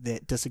minority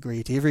that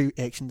disagree. To every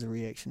action's a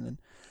reaction,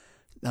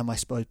 and I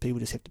suppose people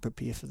just have to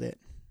prepare for that.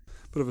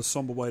 Bit of a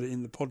somber way to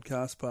end the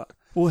podcast, but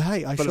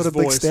hey, I shot a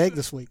big stag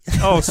this week.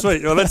 Oh,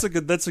 sweet! Well, that's a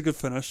good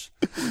finish.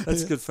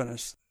 That's a good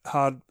finish.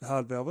 Hard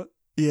velvet.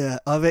 Yeah,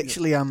 I've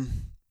actually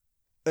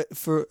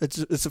it's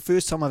the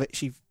first time I've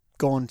actually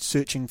gone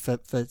searching for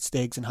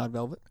stags in hard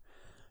velvet.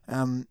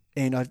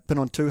 And I've been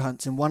on 2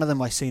 hunts, and one of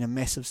them I seen a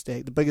massive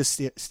stag, the biggest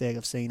stag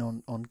I've seen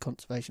on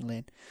conservation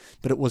land,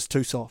 but it was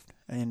too soft,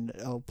 and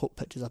I'll put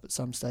pictures up at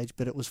some stage,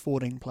 but it was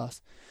 14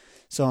 plus.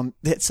 So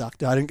that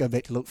sucked. I didn't go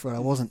back to look for it. I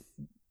wasn't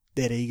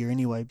that eager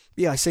anyway.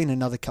 Yeah, I seen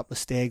another couple of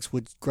stags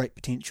with great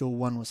potential.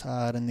 One was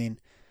hard, and then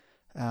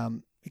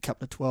a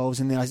couple of 12s,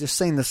 and then I just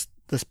seen this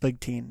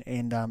big 10,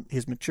 and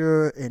he's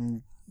mature,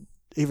 and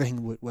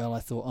everything worked well.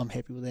 I thought, I'm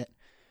happy with that.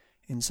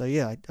 And so,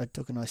 I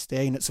took a nice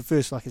stag, and it's the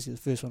first one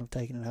I've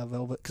taken in hard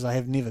velvet, because I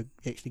have never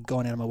actually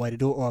gone out of my way to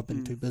do it, or I've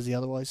been too busy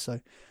otherwise. So,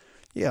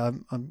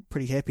 I'm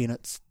pretty happy, and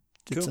it's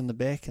cool. In the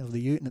back of the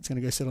ute, and it's going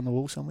to go sit on the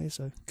wall somewhere.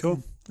 So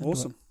cool,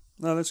 awesome.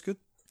 No, that's good.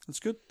 That's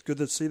good. Good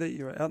to see that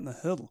you're out in the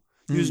hill,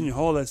 using your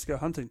holidays to go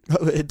hunting.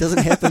 It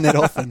doesn't happen that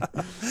often.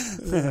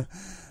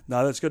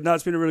 No, that's good. No,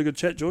 it's been a really good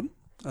chat, Jordan.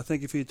 I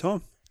thank you for your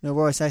time. No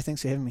worries. Hey,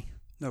 thanks for having me.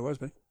 No worries,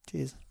 mate.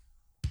 Cheers.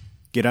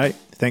 G'day,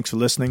 thanks for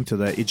listening to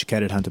the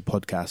Educated Hunter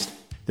podcast.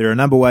 There are a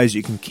number of ways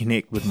you can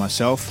connect with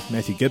myself,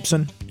 Matthew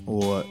Gibson,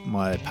 or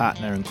my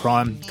partner in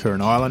crime,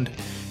 Kieran Ireland,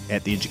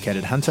 at The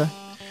Educated Hunter,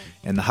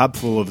 and the hub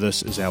for all of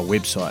this is our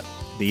website,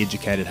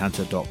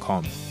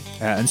 theeducatedhunter.com.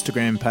 Our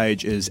Instagram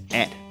page is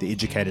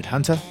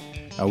 @theeducatedhunter.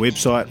 Our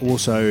website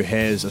also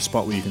has a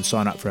spot where you can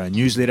sign up for our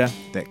newsletter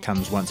that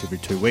comes once every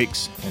 2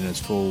 weeks and is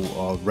full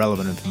of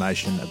relevant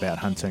information about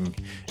hunting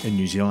in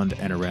New Zealand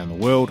and around the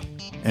world.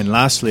 And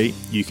lastly,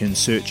 you can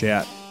search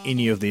out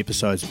any of the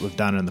episodes that we've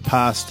done in the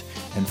past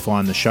and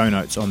find the show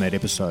notes on that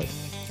episode.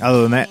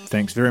 Other than that,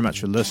 thanks very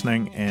much for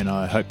listening, and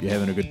I hope you're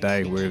having a good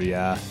day wherever you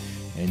are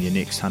and your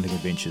next hunting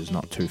adventure is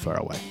not too far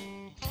away.